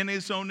man in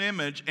his own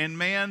image, and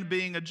man,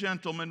 being a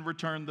gentleman,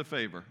 returned the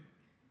favor.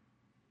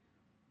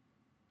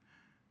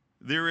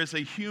 There is a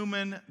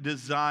human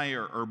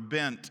desire or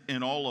bent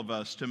in all of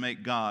us to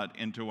make God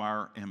into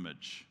our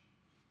image.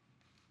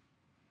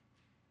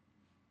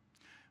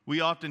 We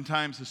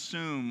oftentimes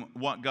assume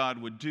what God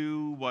would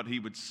do, what he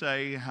would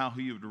say, how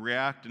he would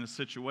react in a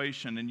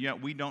situation, and yet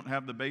we don't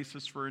have the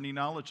basis for any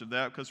knowledge of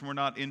that because we're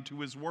not into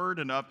his word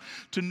enough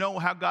to know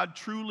how God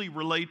truly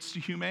relates to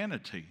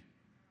humanity.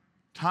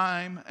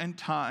 Time and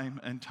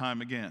time and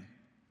time again.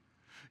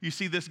 You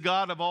see, this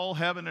God of all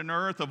heaven and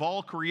earth, of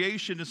all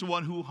creation, is the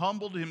one who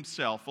humbled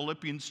himself,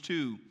 Philippians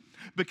 2,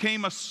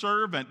 became a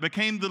servant,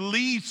 became the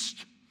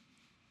least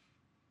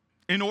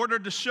in order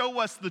to show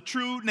us the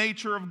true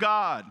nature of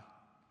God.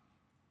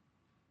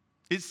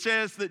 It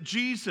says that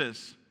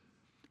Jesus,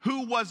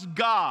 who was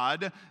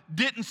God,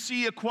 didn't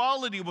see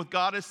equality with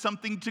God as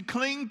something to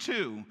cling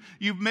to.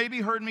 You've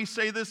maybe heard me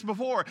say this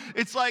before.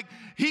 It's like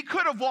he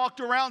could have walked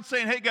around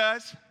saying, hey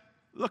guys,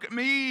 look at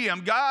me,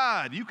 I'm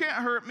God. You can't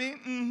hurt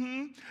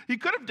me. He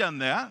could have done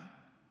that.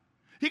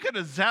 He could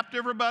have zapped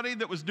everybody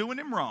that was doing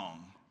him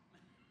wrong,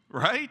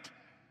 right?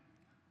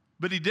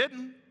 But he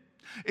didn't.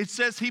 It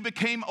says he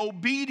became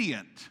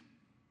obedient.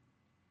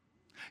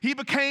 He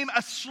became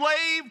a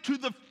slave to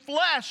the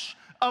flesh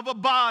of a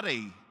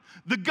body.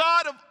 The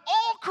God of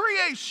all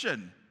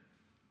creation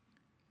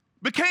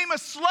became a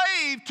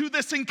slave to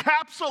this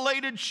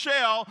encapsulated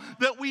shell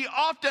that we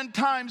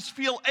oftentimes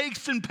feel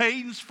aches and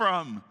pains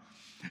from.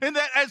 And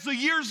that as the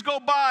years go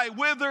by,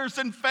 withers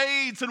and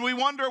fades, and we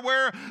wonder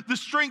where the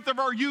strength of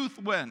our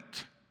youth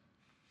went.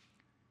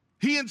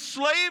 He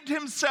enslaved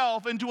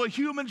himself into a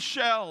human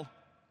shell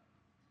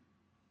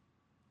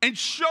and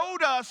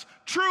showed us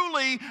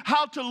truly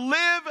how to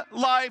live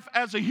life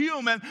as a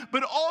human,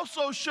 but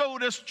also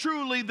showed us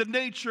truly the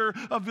nature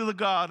of the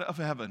God of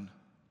heaven.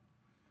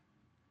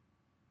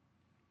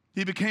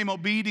 He became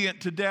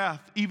obedient to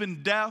death,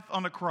 even death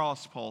on a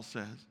cross, Paul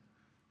says,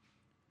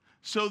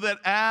 so that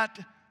at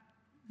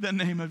the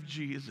name of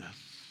Jesus,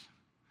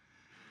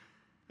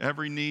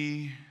 every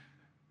knee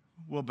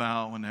will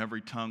bow and every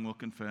tongue will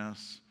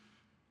confess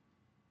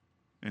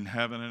in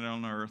heaven and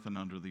on earth and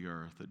under the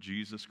earth that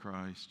Jesus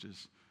Christ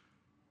is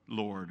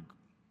Lord,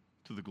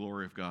 to the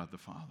glory of God the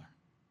Father.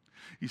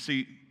 You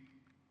see,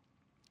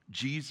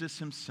 Jesus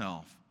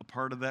himself, a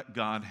part of that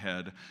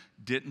Godhead,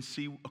 didn't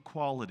see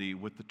equality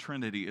with the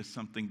Trinity as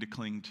something to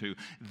cling to.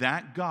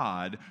 That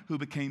God who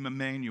became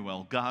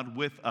Emmanuel, God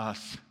with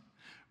us,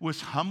 was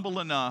humble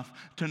enough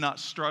to not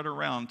strut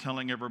around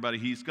telling everybody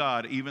he's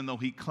God, even though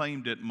he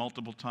claimed it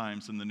multiple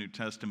times in the New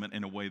Testament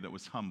in a way that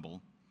was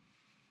humble.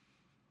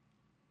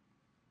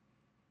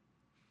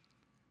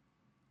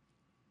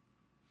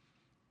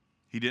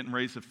 He didn't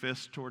raise a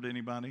fist toward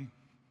anybody.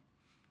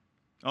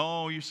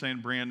 Oh, you're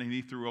saying, Brandon,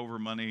 he threw over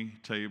money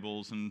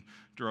tables and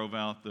drove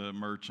out the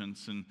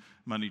merchants and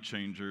money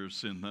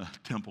changers in the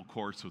temple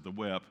courts with a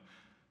whip.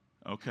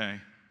 Okay.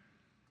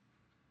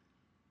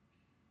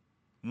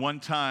 One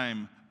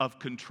time of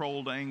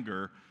controlled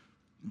anger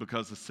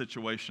because the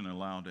situation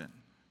allowed it.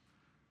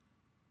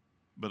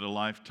 But a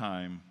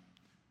lifetime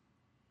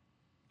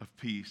of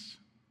peace.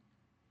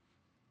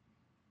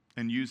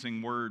 And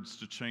using words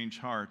to change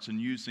hearts and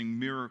using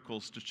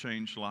miracles to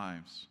change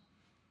lives.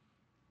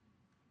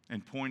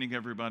 And pointing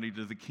everybody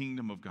to the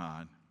kingdom of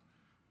God,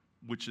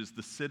 which is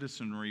the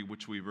citizenry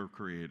which we were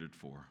created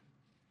for.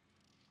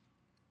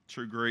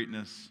 True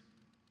greatness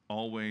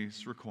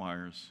always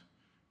requires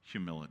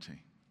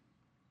humility.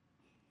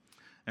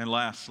 And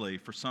lastly,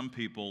 for some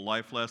people,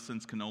 life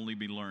lessons can only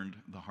be learned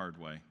the hard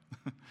way.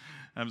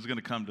 I was going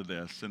to come to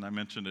this, and I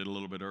mentioned it a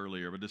little bit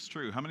earlier, but it's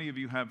true. How many of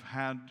you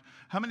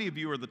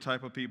are the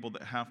type of people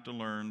that have to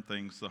learn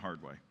things the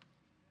hard way?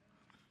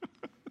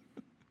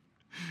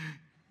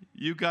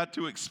 You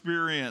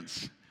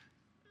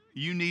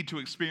need to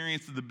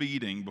experience the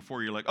beating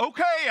before you're like,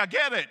 okay, I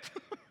get it.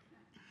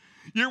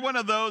 You're one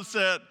of those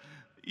that,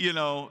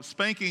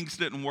 spankings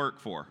didn't work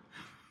for.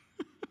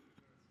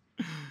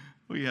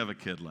 We have a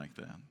kid like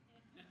that.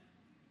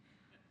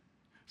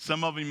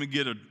 Some of them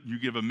you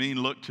give a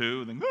mean look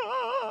to, and then,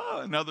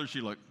 and others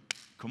you're like,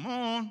 come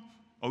on.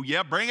 Oh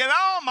yeah, bring it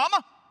on,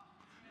 mama.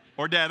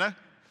 Or dada.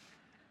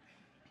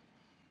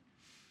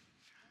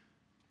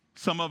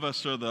 Some of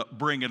us are the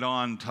bring it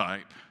on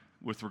type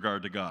with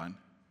regard to God.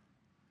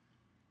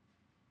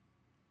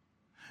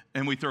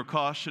 And we throw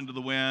caution to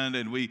the wind,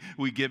 and we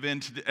give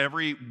in to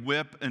every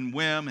whip and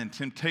whim and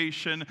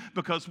temptation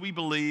because we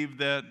believe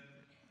that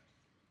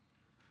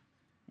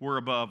we're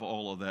above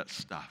all of that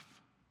stuff.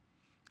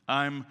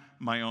 I'm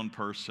my own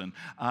person.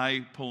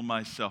 I pull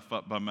myself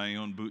up by my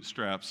own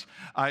bootstraps.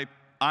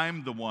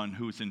 I'm the one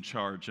who's in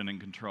charge and in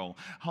control.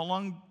 How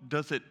long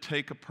does it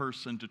take a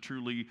person to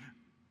truly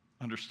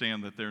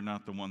understand that they're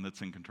not the one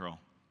that's in control?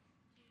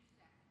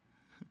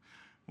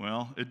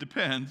 Well, it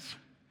depends.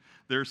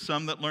 There's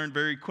some that learn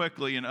very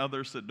quickly and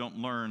others that don't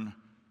learn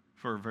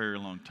for a very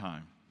long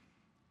time.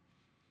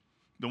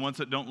 The ones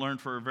that don't learn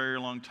for a very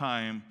long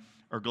time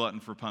are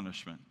glutton for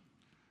punishment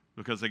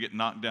because they get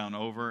knocked down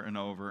over and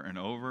over and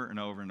over and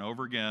over and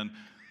over again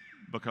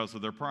because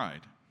of their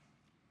pride.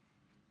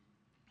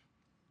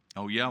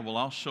 Oh yeah, well,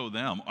 I'll show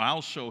them.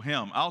 I'll show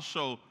him.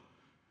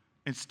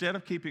 Instead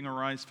of keeping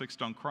our eyes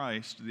fixed on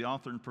Christ, the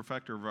author and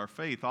perfecter of our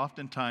faith,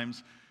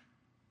 oftentimes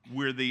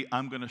we're the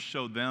I'm going to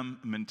show them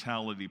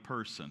mentality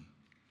person.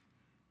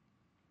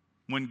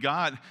 When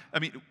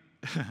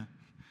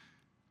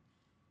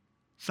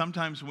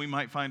sometimes we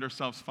might find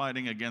ourselves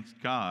fighting against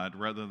God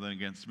rather than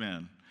against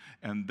men,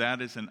 and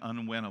that is an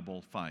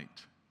unwinnable fight.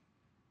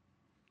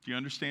 Do you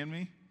understand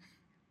me?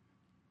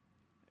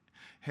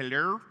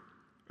 Hello?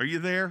 Are you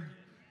there?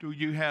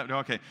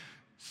 Okay.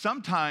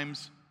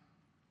 Sometimes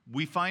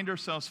we find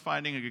ourselves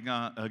fighting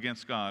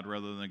against God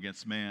rather than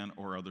against man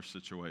or other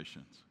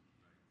situations.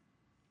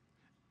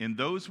 And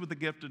those with the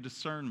gift of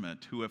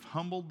discernment who have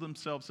humbled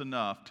themselves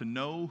enough to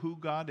know who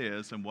God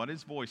is and what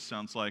his voice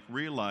sounds like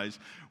realize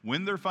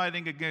when they're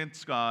fighting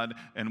against God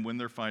and when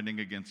they're fighting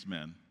against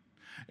men.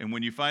 And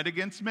when you fight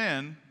against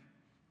men,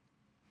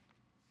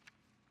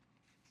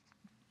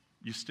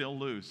 you still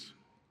lose.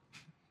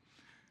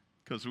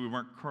 Because we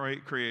weren't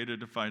created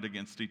to fight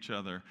against each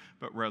other,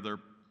 but rather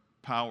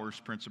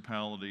powers,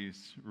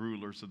 principalities,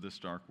 rulers of this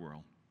dark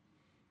world.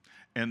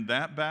 And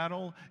that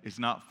battle is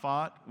not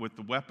fought with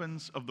the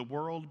weapons of the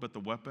world, but the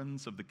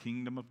weapons of the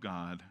kingdom of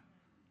God,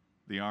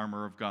 the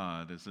armor of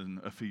God, as in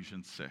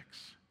Ephesians 6.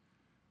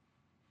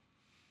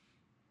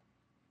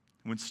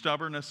 When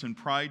stubbornness and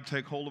pride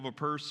take hold of a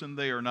person,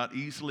 they are not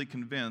easily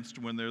convinced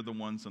when they're the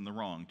ones in the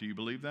wrong. Do you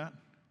believe that?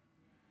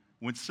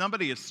 When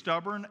somebody is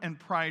stubborn and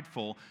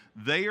prideful,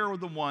 they are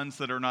the ones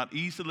that are not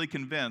easily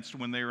convinced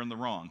when they are in the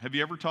wrong. Have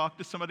you ever talked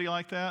to somebody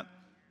like that?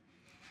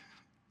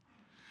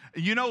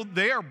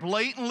 They are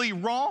blatantly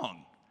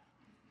wrong.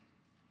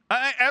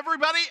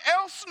 Everybody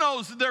else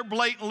knows that they're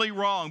blatantly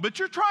wrong, but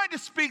you're trying to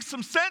speak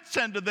some sense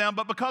into them,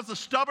 but because of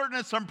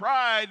stubbornness and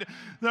pride,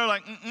 they're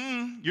like,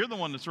 you're the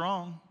one that's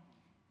wrong.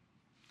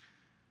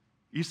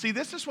 You see,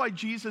 this is why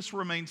Jesus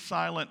remained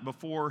silent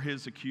before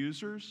his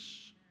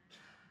accusers,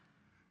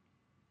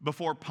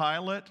 before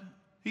Pilate.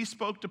 He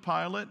spoke to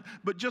Pilate,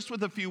 but just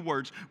with a few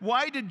words.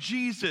 Why did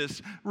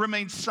Jesus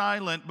remain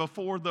silent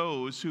before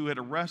those who had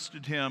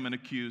arrested him and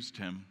accused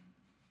him,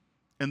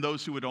 and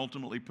those who would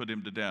ultimately put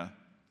him to death?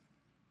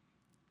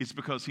 It's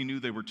because he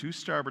knew they were too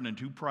stubborn and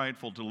too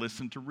prideful to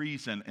listen to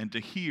reason and to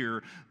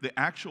hear the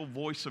actual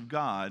voice of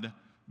God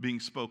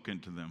being spoken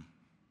to them.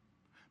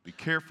 Be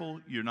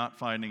careful you're not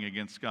fighting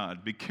against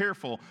God. Be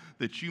careful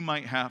that you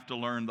might have to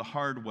learn the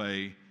hard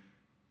way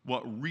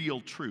what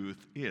real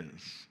truth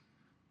is.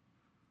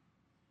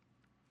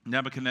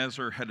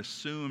 Nebuchadnezzar had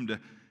assumed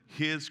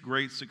his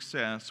great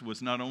success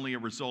was not only a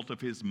result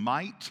of his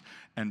might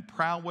and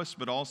prowess,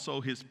 but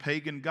also his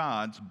pagan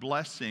gods'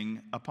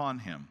 blessing upon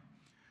him.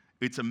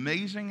 It's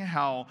amazing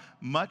how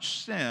much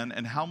sin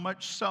and how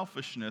much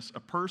selfishness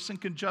a person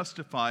can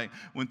justify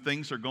when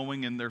things are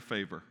going in their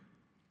favor.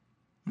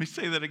 Let me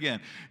say that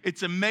again.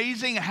 It's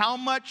amazing how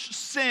much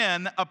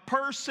sin a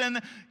person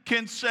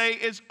can say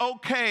is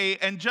okay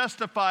and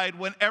justified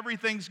when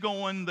everything's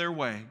going their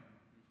way.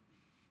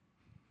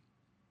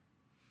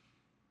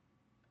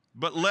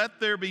 But let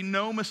there be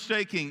no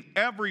mistaking,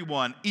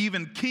 everyone,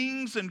 even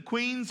kings and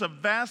queens of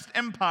vast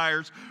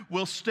empires,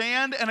 will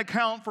stand and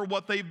account for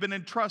what they've been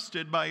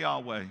entrusted by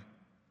Yahweh.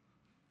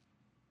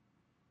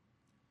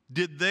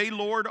 Did they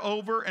lord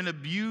over and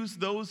abuse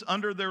those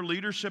under their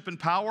leadership and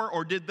power,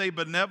 or did they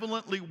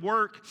benevolently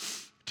work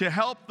to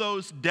help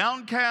those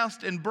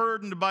downcast and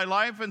burdened by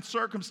life and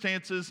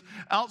circumstances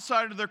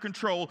outside of their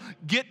control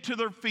get to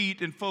their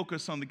feet and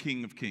focus on the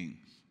King of Kings.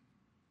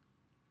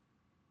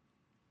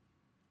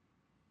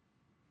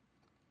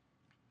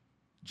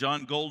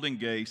 John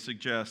Goldingay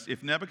suggests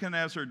if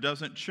Nebuchadnezzar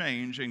doesn't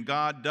change and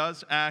God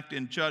does act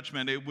in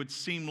judgment, it would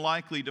seem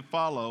likely to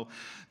follow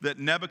that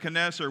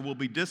Nebuchadnezzar will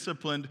be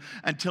disciplined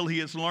until he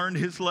has learned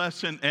his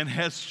lesson and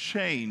has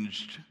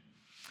changed.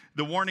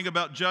 The warning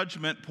about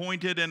judgment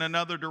pointed in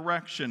another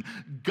direction.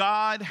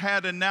 God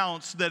had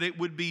announced that it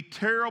would be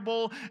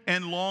terrible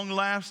and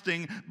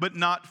long-lasting, but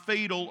not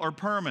fatal or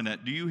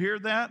permanent. Do you hear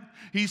that?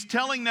 He's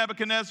telling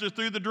Nebuchadnezzar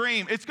through the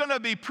dream, it's going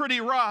to be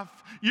pretty rough.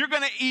 You're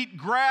going to eat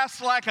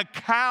grass like a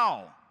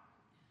cow.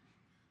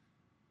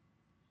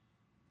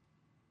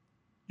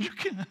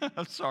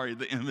 I'm sorry,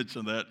 the image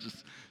of that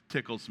just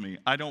tickles me.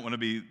 I don't want to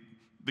be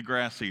the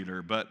grass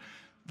eater, but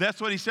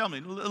that's what he's telling me.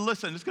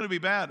 Listen, it's going to be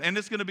bad, and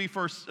it's going to be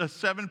for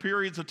 7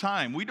 periods of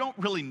time. We don't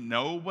really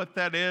know what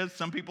that is.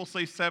 Some people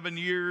say 7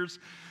 years.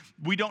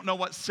 We don't know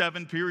what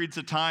 7 periods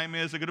of time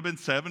is. It could have been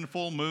 7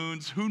 full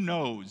moons. Who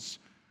knows?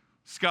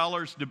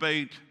 Scholars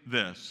debate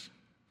this.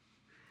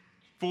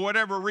 For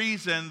whatever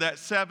reason, that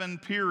 7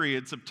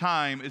 periods of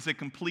time is a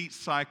complete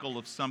cycle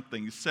of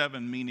something.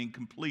 7 meaning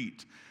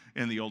complete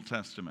in the Old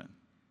Testament.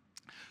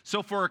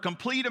 So for a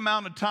complete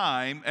amount of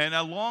time and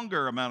a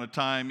longer amount of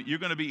time, you're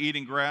going to be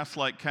eating grass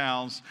like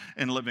cows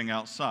and living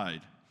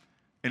outside.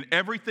 And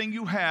everything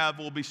you have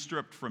will be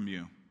stripped from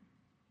you.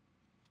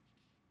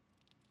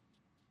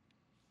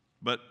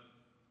 But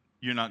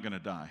you're not going to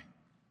die.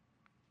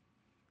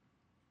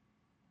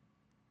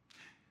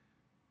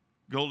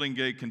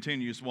 Goldingay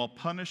continues, while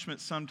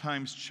punishment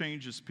sometimes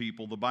changes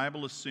people, the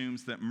Bible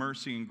assumes that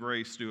mercy and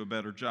grace do a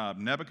better job.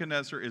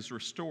 Nebuchadnezzar is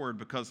restored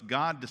because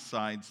God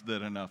decides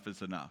that enough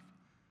is enough.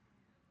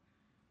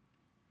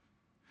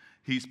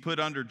 He's put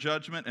under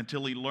judgment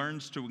until he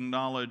learns to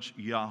acknowledge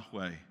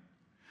Yahweh.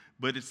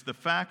 But it's the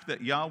fact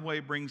that Yahweh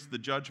brings the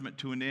judgment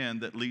to an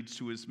end that leads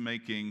to his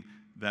making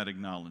that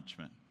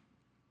acknowledgement.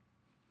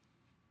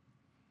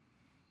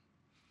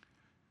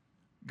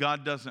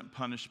 God doesn't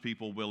punish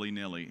people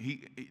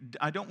willy-nilly.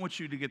 I don't want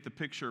you to get the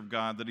picture of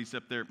God that he's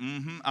up there,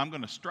 I'm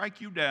going to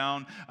strike you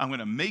down, I'm going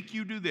to make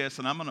you do this,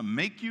 and I'm going to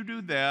make you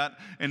do that,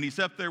 and he's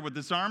up there with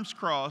his arms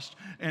crossed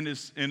and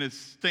his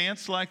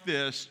stance like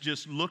this,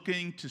 just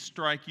looking to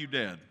strike you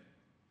dead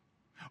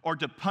or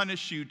to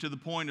punish you to the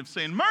point of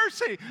saying,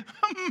 mercy,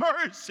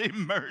 mercy,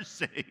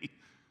 mercy.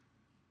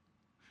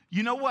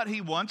 You know what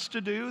he wants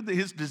to do?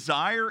 His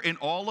desire in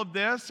all of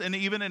this, and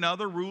even in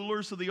other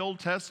rulers of the Old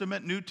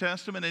Testament, New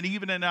Testament, and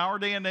even in our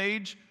day and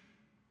age,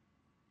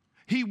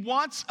 he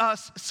wants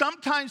us,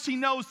 sometimes he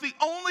knows the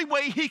only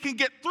way he can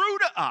get through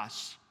to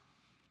us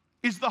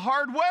is the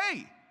hard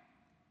way.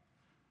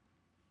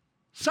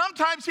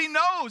 Sometimes he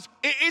knows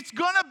it's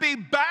going to be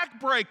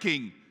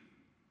backbreaking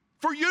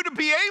for you to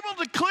be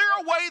able to clear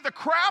away the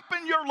crap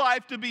in your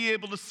life to be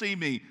able to see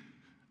me.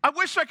 I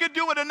wish I could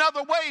do it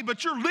another way,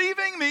 but you're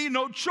leaving me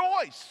no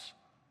choice.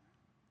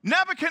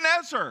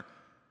 Nebuchadnezzar,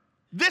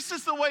 this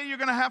is the way you're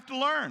going to have to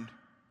learn.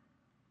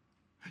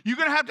 You're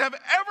going to have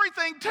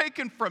everything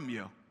taken from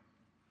you.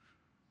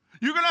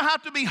 You're going to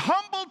have to be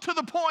humble to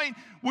the point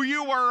where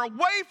you are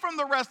away from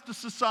the rest of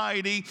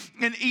society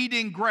and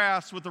eating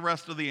grass with the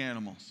rest of the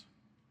animals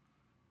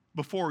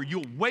before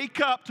you'll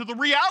wake up to the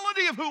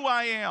reality of who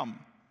I am.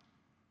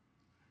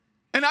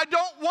 And I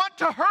don't want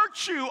to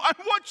hurt you. I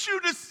want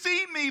you to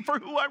see me for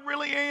who I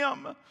really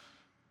am.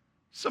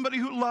 Somebody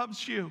who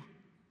loves you.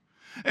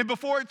 And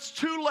before it's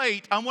too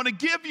late, I want to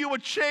give you a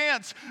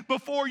chance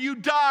before you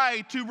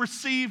die to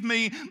receive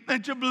me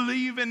and to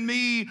believe in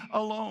me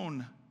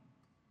alone.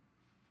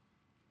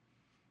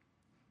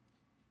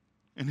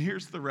 And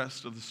here's the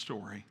rest of the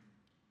story.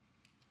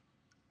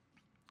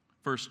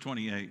 Verse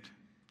 28.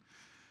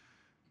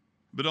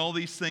 But all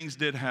these things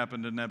did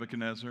happen to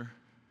Nebuchadnezzar.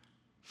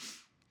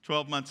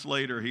 12 months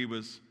later, he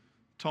was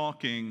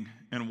talking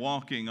and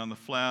walking on the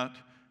flat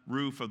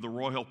roof of the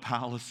royal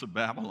palace of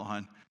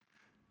Babylon.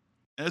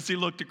 As he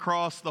looked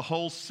across the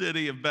whole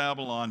city of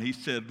Babylon, he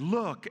said,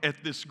 look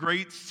at this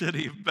great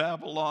city of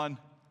Babylon.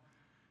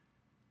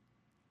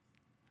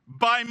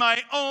 By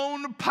my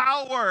own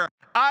power,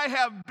 I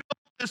have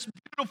built this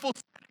beautiful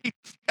city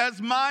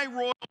as my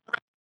royal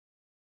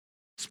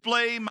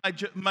display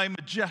my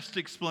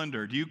majestic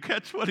splendor. Do you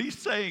catch what he's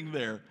saying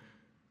there?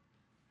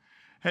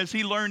 Has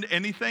he learned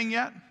anything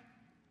yet?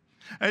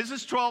 This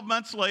is 12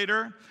 months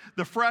later.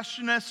 The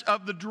freshness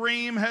of the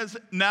dream has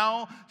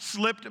now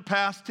slipped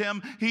past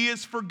him. He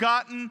has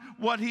forgotten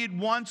what he had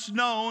once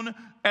known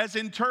as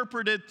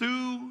interpreted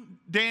through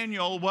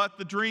Daniel, what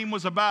the dream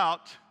was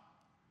about.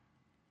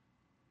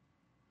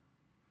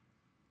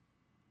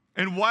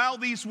 And while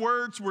these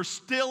words were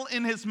still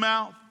in his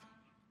mouth,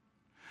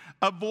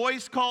 a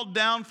voice called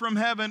down from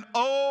heaven,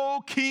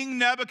 "O King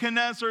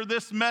Nebuchadnezzar,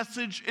 this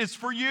message is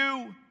for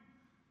you.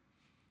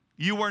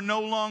 You are no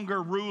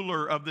longer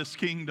ruler of this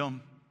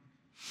kingdom.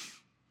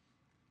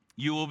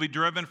 You will be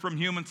driven from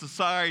human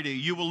society.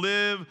 You will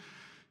live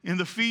in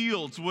the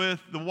fields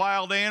with the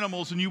wild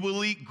animals, and you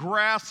will eat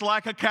grass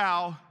like a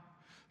cow.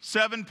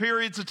 7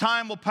 periods of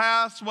time will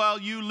pass while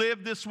you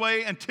live this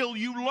way until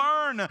you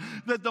learn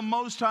that the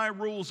Most High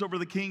rules over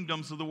the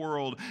kingdoms of the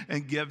world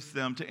and gives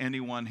them to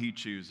anyone he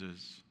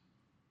chooses.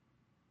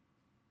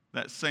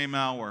 That same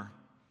hour,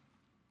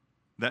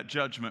 that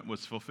judgment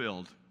was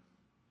fulfilled.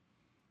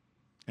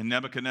 And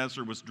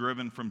Nebuchadnezzar was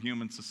driven from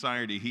human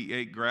society. He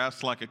ate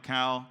grass like a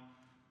cow,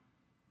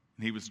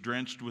 and he was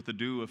drenched with the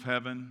dew of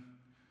heaven.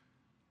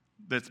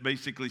 That's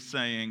basically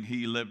saying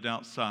he lived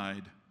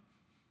outside.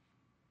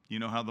 You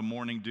know how the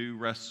morning dew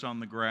rests on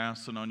the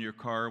grass and on your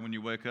car when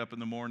you wake up in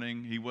the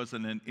morning? He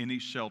wasn't in any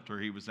shelter.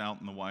 He was out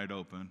in the wide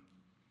open.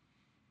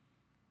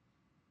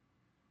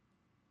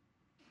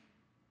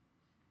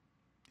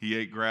 He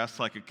ate grass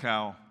like a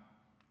cow,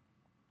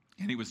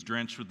 and he was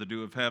drenched with the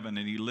dew of heaven,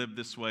 and he lived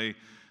this way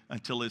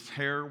until his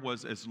hair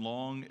was as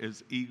long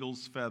as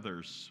eagle's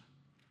feathers,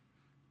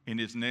 and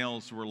his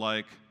nails were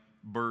like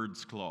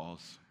bird's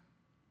claws.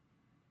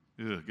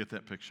 Ugh, get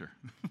that picture.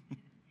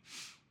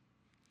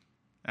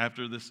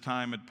 After this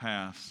time had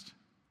passed,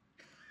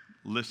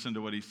 listen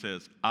to what he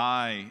says.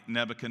 I,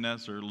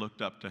 Nebuchadnezzar,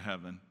 looked up to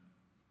heaven.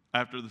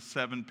 After the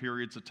 7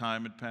 periods of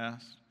time had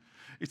passed,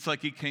 it's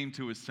like he came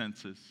to his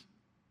senses.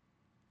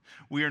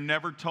 We are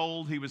never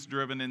told he was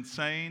driven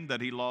insane, that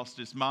he lost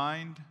his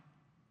mind.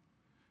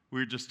 We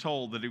are just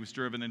told that he was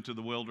driven into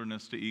the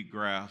wilderness to eat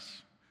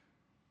grass,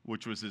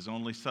 which was his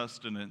only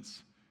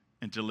sustenance,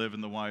 and to live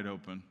in the wide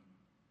open.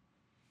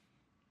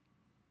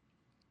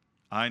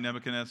 I,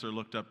 Nebuchadnezzar,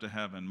 looked up to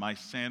heaven. My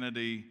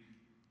sanity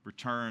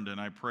returned, and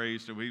I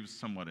praised him. He was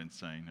somewhat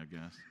insane, I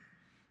guess.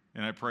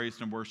 And I praised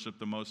and worshiped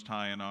the Most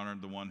High and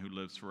honored the one who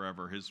lives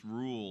forever. His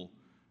rule,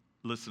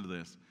 listen to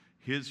this,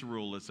 his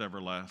rule is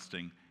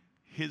everlasting,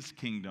 his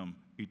kingdom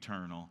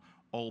eternal.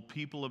 All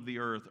people of the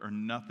earth are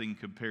nothing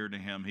compared to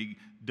him. He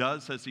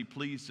does as he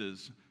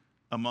pleases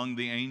among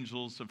the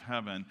angels of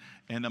heaven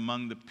and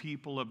among the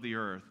people of the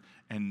earth.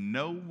 And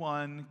no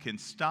one can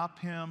stop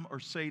him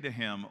or say to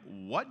him,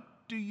 what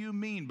do you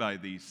mean by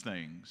these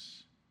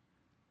things?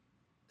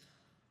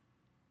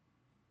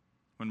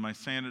 When my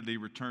sanity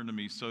returned to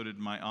me, so did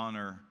my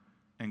honor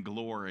and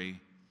glory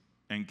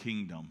and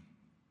kingdom.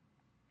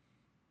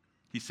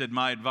 He said,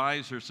 my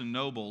advisors and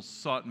nobles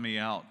sought me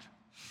out,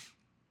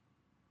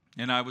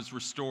 and I was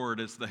restored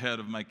as the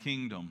head of my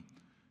kingdom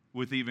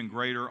with even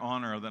greater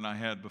honor than I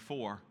had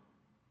before.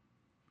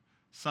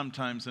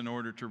 Sometimes in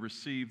order to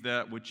receive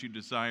that which you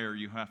desire,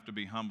 you have to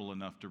be humble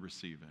enough to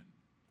receive it.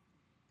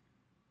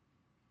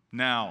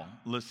 Now,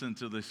 listen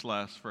to this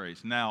last phrase.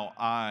 Now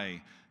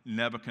I,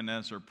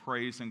 Nebuchadnezzar,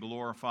 praise and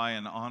glorify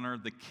and honor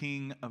the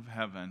King of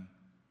heaven.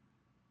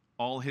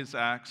 All his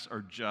acts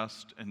are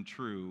just and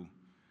true,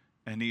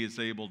 and he is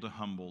able to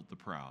humble the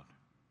proud.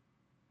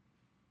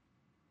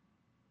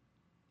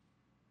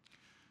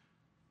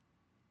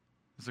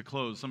 As a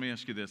close, let me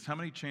ask you this. How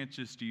many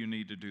chances do you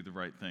need to do the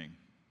right thing?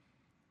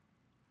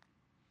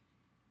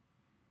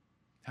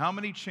 How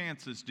many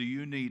chances do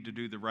you need to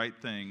do the right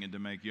thing and to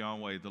make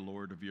Yahweh the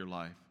Lord of your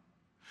life?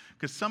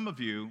 Because some of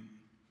you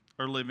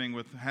are living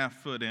with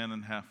half foot in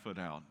and half foot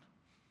out.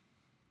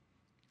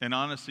 And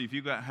honestly, if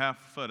you got half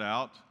foot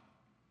out,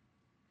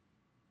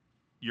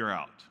 you're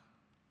out.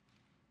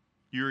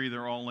 You're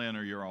either all in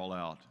or you're all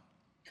out.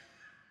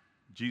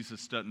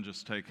 Jesus doesn't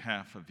just take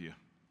half of you.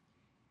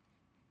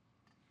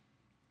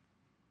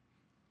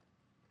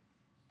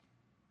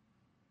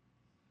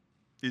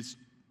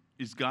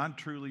 Is God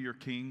truly your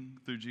King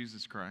through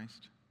Jesus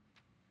Christ?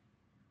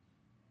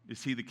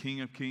 Is he the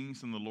King of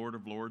kings and the Lord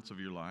of lords of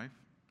your life?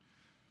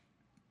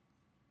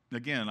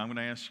 Again, I'm going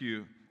to ask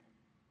you,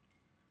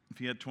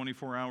 if you had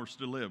 24 hours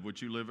to live, would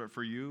you live it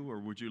for you or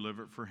would you live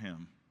it for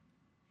him?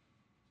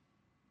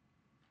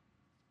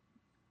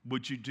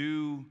 Would you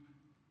do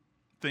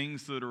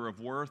things that are of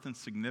worth and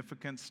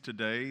significance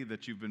today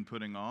that you've been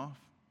putting off?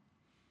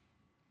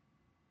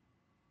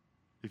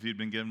 If you'd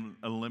been given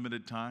a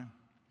limited time?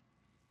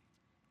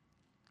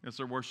 As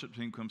our worship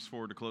team comes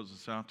forward to close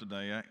us out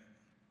today,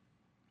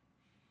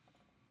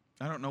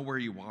 I don't know where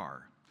you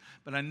are,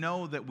 but I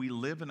know that we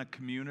live in a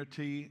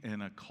community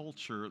and a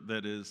culture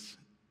that is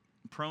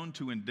prone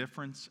to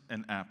indifference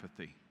and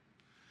apathy.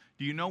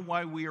 Do you know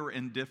why we are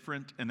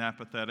indifferent and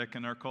apathetic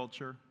in our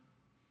culture?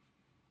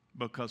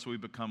 Because we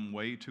become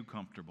way too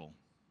comfortable.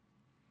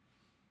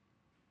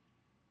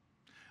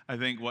 I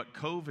think what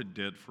COVID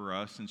did for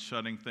us in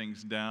shutting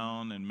things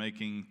down and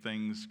making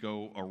things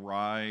go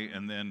awry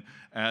and then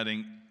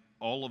adding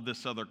all of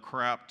this other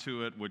crap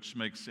to it, which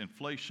makes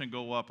inflation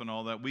go up and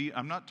all that.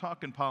 I'm not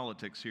talking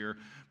politics here,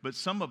 but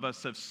some of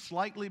us have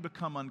slightly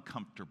become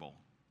uncomfortable.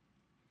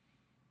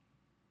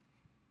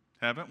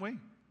 Haven't we?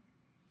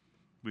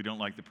 We don't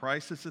like the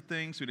prices of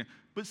things.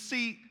 But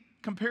see,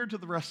 compared to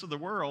the rest of the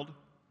world,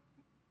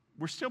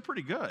 we're still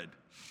pretty good.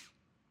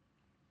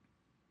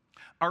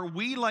 Are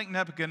we like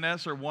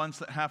Nebuchadnezzar, ones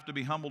that have to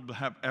be humbled to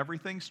have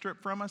everything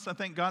stripped from us? I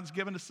think God's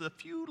given us a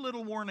few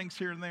little warnings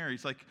here and there.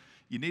 He's like,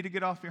 you need to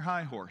get off your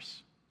high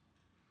horse.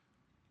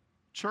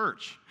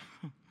 Church,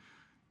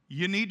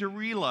 You need to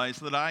realize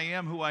that I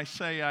am who I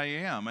say I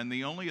am, and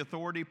the only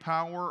authority,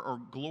 power, or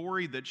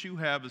glory that you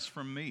have is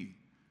from me.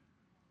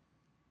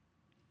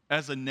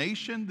 As a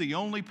nation, the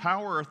only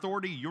power or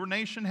authority your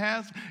nation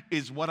has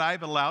is what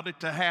I've allowed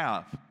it to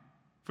have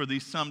for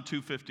these some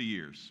 250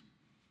 years.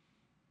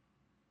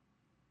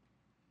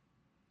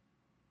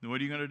 Then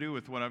what are you going to do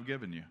with what I've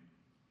given you?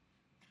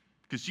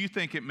 Because you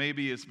think it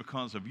maybe is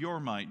because of your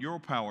might, your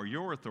power,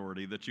 your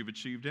authority that you've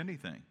achieved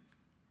anything.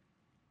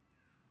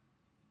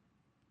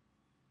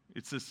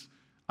 It's this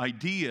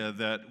idea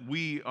that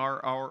we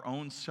are our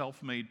own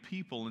self-made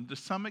people, and to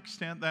some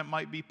extent that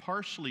might be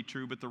partially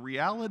true, but the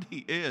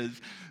reality is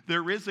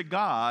there is a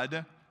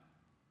God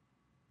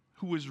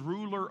who is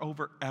ruler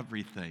over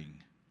everything.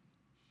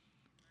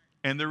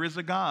 And there is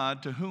a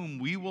God to whom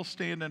we will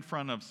stand in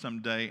front of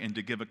someday and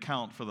to give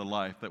account for the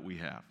life that we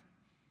have.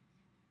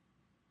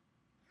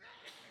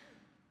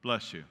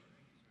 Bless you.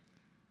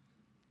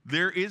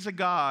 There is a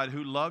God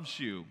who loves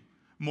you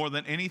more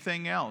than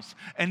anything else.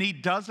 And He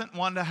doesn't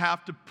want to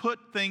have to put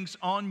things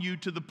on you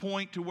to the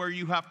point to where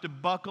you have to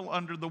buckle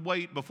under the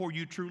weight before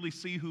you truly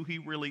see who He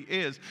really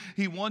is.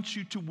 He wants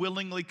you to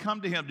willingly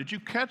come to Him. Did you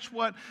catch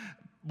what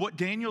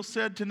Daniel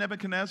said to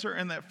Nebuchadnezzar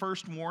in that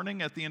first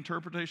warning at the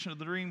interpretation of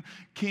the dream?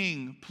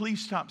 King,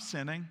 please stop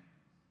sinning.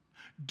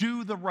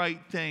 Do the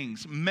right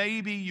things.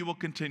 Maybe you will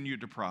continue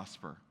to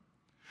prosper.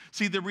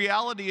 See, the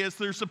reality is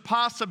there's a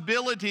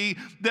possibility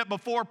that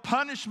before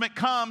punishment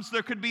comes,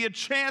 there could be a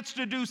chance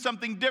to do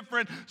something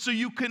different so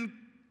you can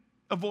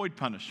avoid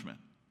punishment.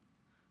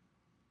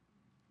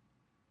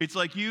 It's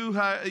like you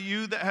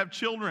that have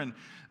children,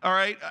 all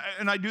right?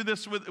 And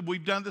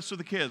we've done this with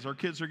the kids. Our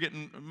kids are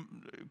getting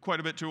quite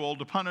a bit too old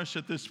to punish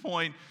at this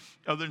point,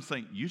 other than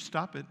saying, you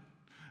stop it.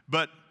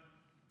 But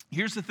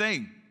here's the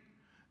thing.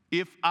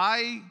 If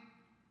I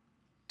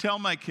tell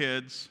my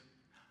kids,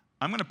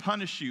 I'm going to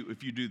punish you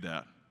if you do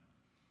that,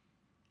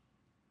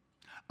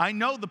 I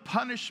know the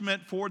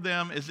punishment for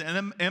them is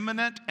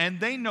imminent, and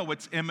they know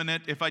it's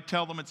imminent if I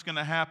tell them it's going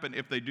to happen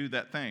if they do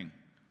that thing.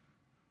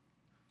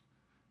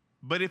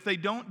 But if they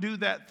don't do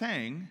that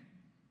thing,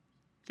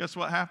 guess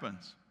what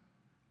happens?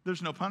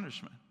 There's no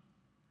punishment.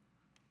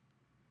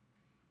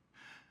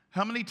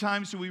 How many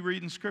times do we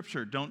read in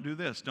Scripture, don't do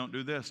this, don't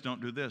do this, don't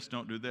do this,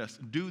 don't do this,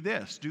 do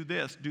this, do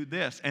this, do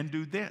this, and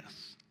do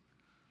this?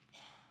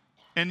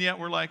 And yet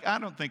we're like, I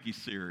don't think he's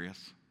serious.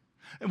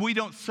 And we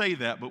don't say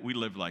that, but we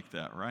live like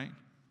that, right?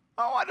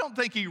 Oh, I don't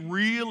think he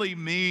really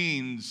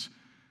means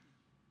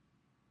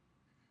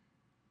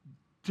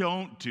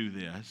don't do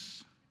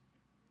this.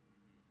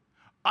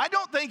 I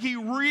don't think he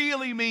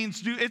really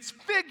means do. It's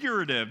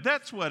figurative.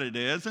 That's what it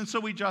is. And so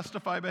we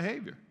justify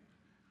behavior.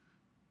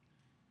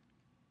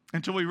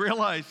 Until we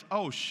realize,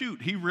 oh,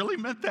 shoot, he really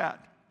meant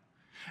that.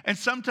 And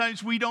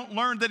sometimes we don't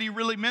learn that he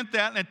really meant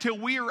that until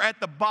we are at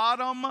the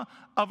bottom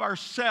of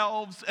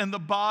ourselves and the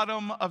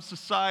bottom of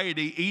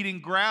society, eating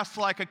grass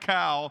like a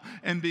cow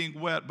and being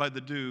wet by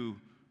the dew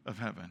of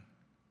heaven.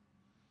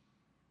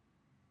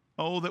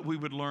 Oh, that we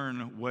would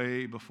learn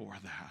way before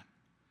that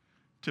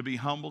to be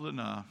humbled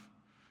enough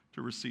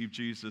to receive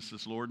Jesus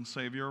as Lord and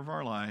Savior of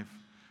our life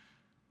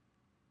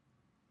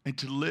and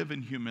to live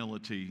in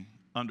humility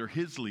under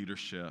His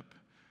leadership,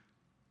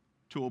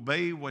 to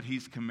obey what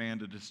He's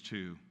commanded us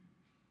to,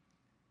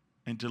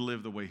 and to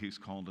live the way He's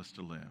called us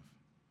to live.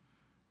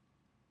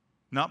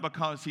 Not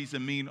because He's a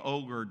mean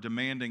ogre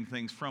demanding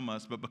things from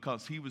us, but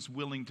because He was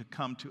willing to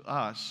come to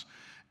us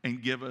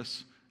and give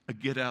us a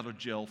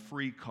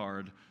get-out-of-jail-free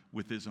card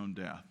with His own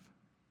death.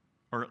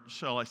 Or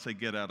shall I say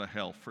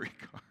get-out-of-hell-free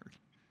card.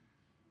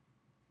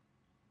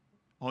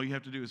 All you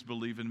have to do is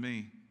believe in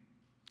me,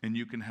 and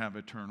you can have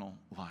eternal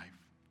life.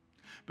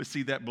 But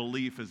see, that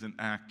belief is an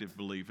active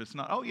belief. It's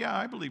not, oh yeah,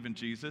 I believe in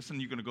Jesus, and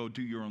you're going to go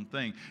do your own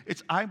thing.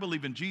 It's, I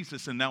believe in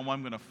Jesus, and now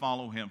I'm going to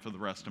follow Him for the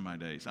rest of my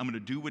days. I'm going to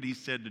do what He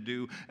said to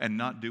do and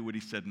not do what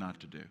He said not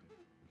to do.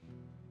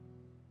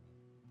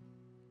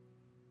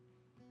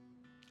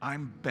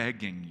 I'm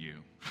begging you,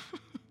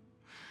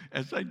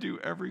 as I do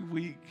every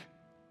week,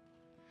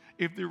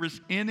 if there is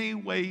any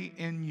way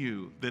in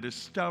you that is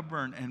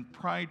stubborn and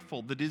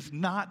prideful, that is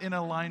not in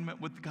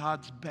alignment with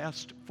God's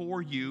best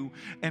for you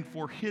and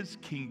for His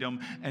kingdom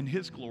and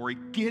His glory,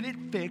 get it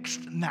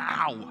fixed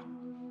now.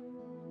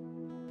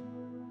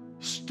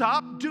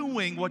 Stop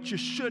doing what you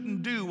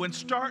shouldn't do and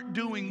start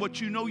doing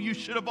what you know you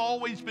should have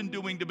always been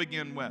doing to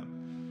begin with.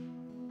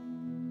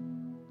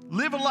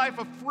 Live a life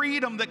of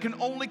freedom that can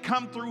only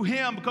come through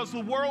Him, because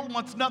the world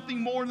wants nothing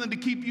more than to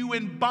keep you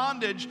in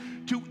bondage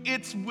to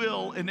its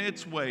will and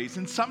its ways.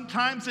 And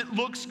sometimes it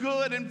looks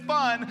good and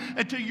fun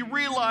until you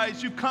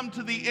realize you've come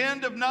to the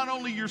end of not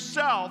only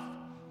yourself,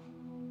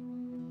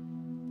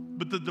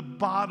 but the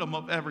bottom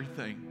of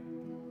everything.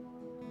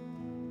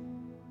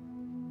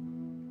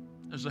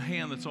 There's a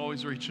hand that's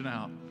always reaching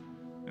out,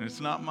 and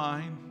it's not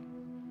mine,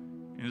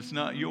 and it's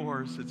not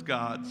yours, it's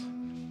God's.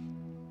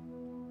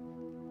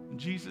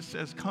 Jesus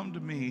says, come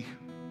to me,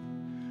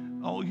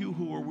 all you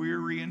who are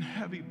weary and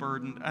heavy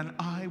burdened, and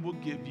I will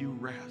give you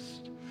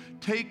rest.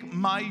 Take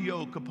my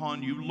yoke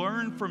upon you.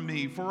 Learn from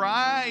me, for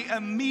I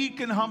am meek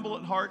and humble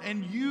at heart,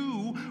 and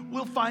you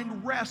will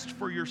find rest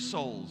for your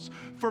souls.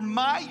 For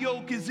my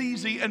yoke is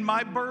easy and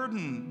my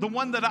burden, the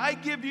one that I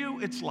give you,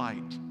 it's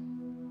light.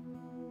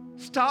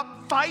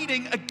 Stop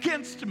fighting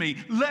against me.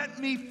 Let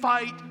me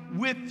fight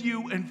with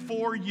you and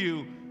for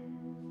you.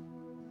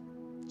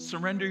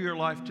 Surrender your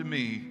life to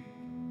me.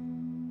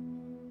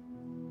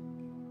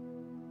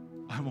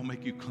 I will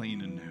make you clean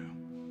and new.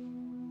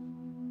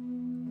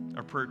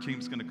 Our prayer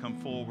team's going to come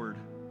forward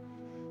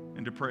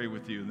and to pray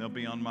with you. They'll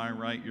be on my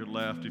right, your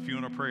left. If you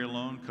want to pray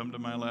alone, come to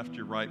my left,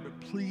 your right.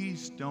 But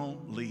please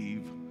don't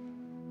leave.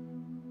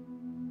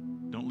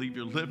 Don't leave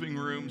your living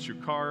rooms, your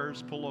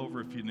cars. Pull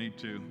over if you need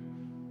to.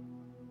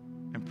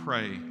 And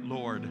pray,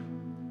 Lord,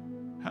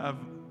 have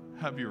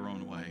your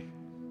own way.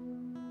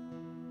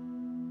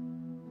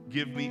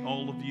 Give me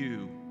all of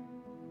you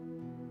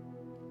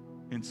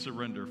and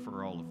surrender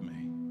for all of me.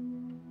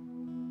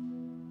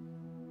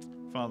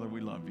 Father,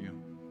 we love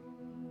you.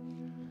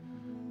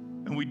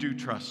 And we do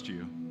trust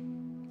you.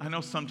 I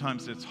know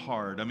sometimes it's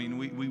hard. I mean,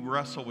 we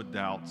wrestle with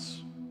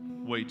doubts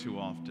way too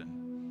often.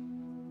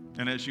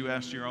 And as you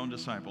asked your own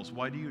disciples,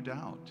 why do you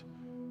doubt?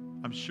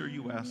 I'm sure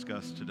you ask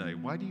us today,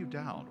 why do you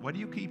doubt? Why do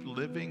you keep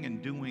living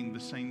and doing the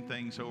same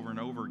things over and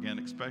over again,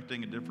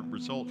 expecting a different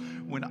result,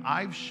 when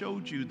I've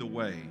showed you the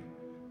way?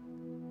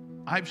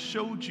 I've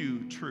showed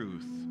you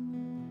truth,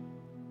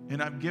 and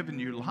I've given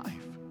you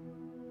life.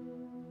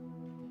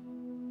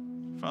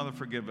 Father,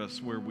 forgive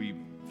us where we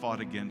fought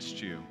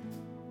against you.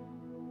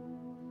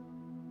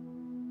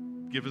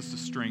 Give us the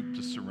strength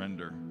to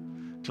surrender,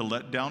 to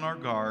let down our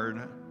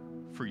guard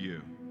for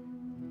you,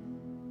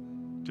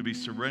 to be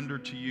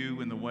surrendered to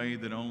you in the way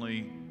that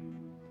only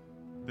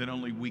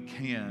we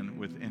can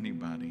with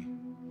anybody,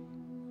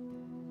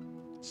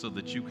 so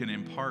that you can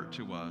impart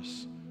to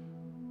us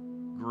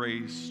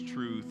grace,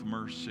 truth,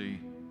 mercy,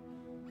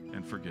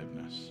 and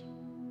forgiveness.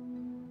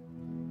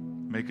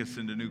 Make us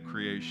into new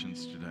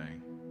creations today.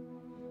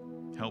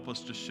 Help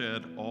us to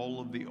shed all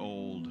of the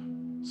old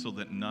so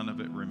that none of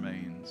it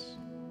remains.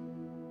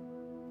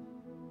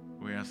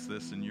 We ask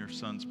this in your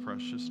Son's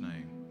precious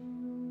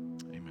name.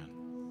 Amen.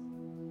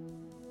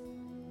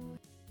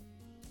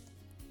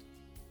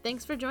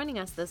 Thanks for joining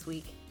us this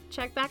week.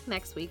 Check back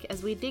next week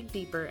as we dig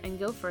deeper and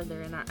go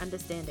further in our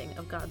understanding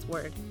of God's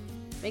Word.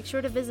 Make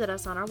sure to visit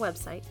us on our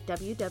website,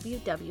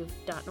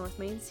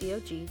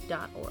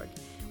 www.northmaincog.org,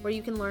 where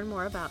you can learn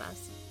more about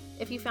us.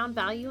 If you found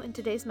value in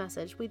today's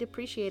message, we'd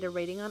appreciate a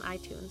rating on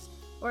iTunes,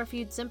 or if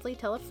you'd simply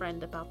tell a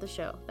friend about the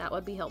show, that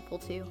would be helpful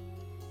too.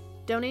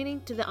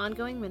 Donating to the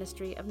ongoing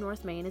ministry of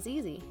North Main is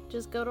easy.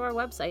 Just go to our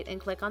website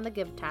and click on the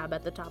Give tab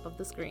at the top of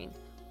the screen.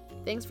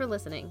 Thanks for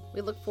listening.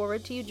 We look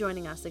forward to you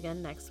joining us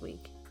again next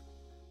week.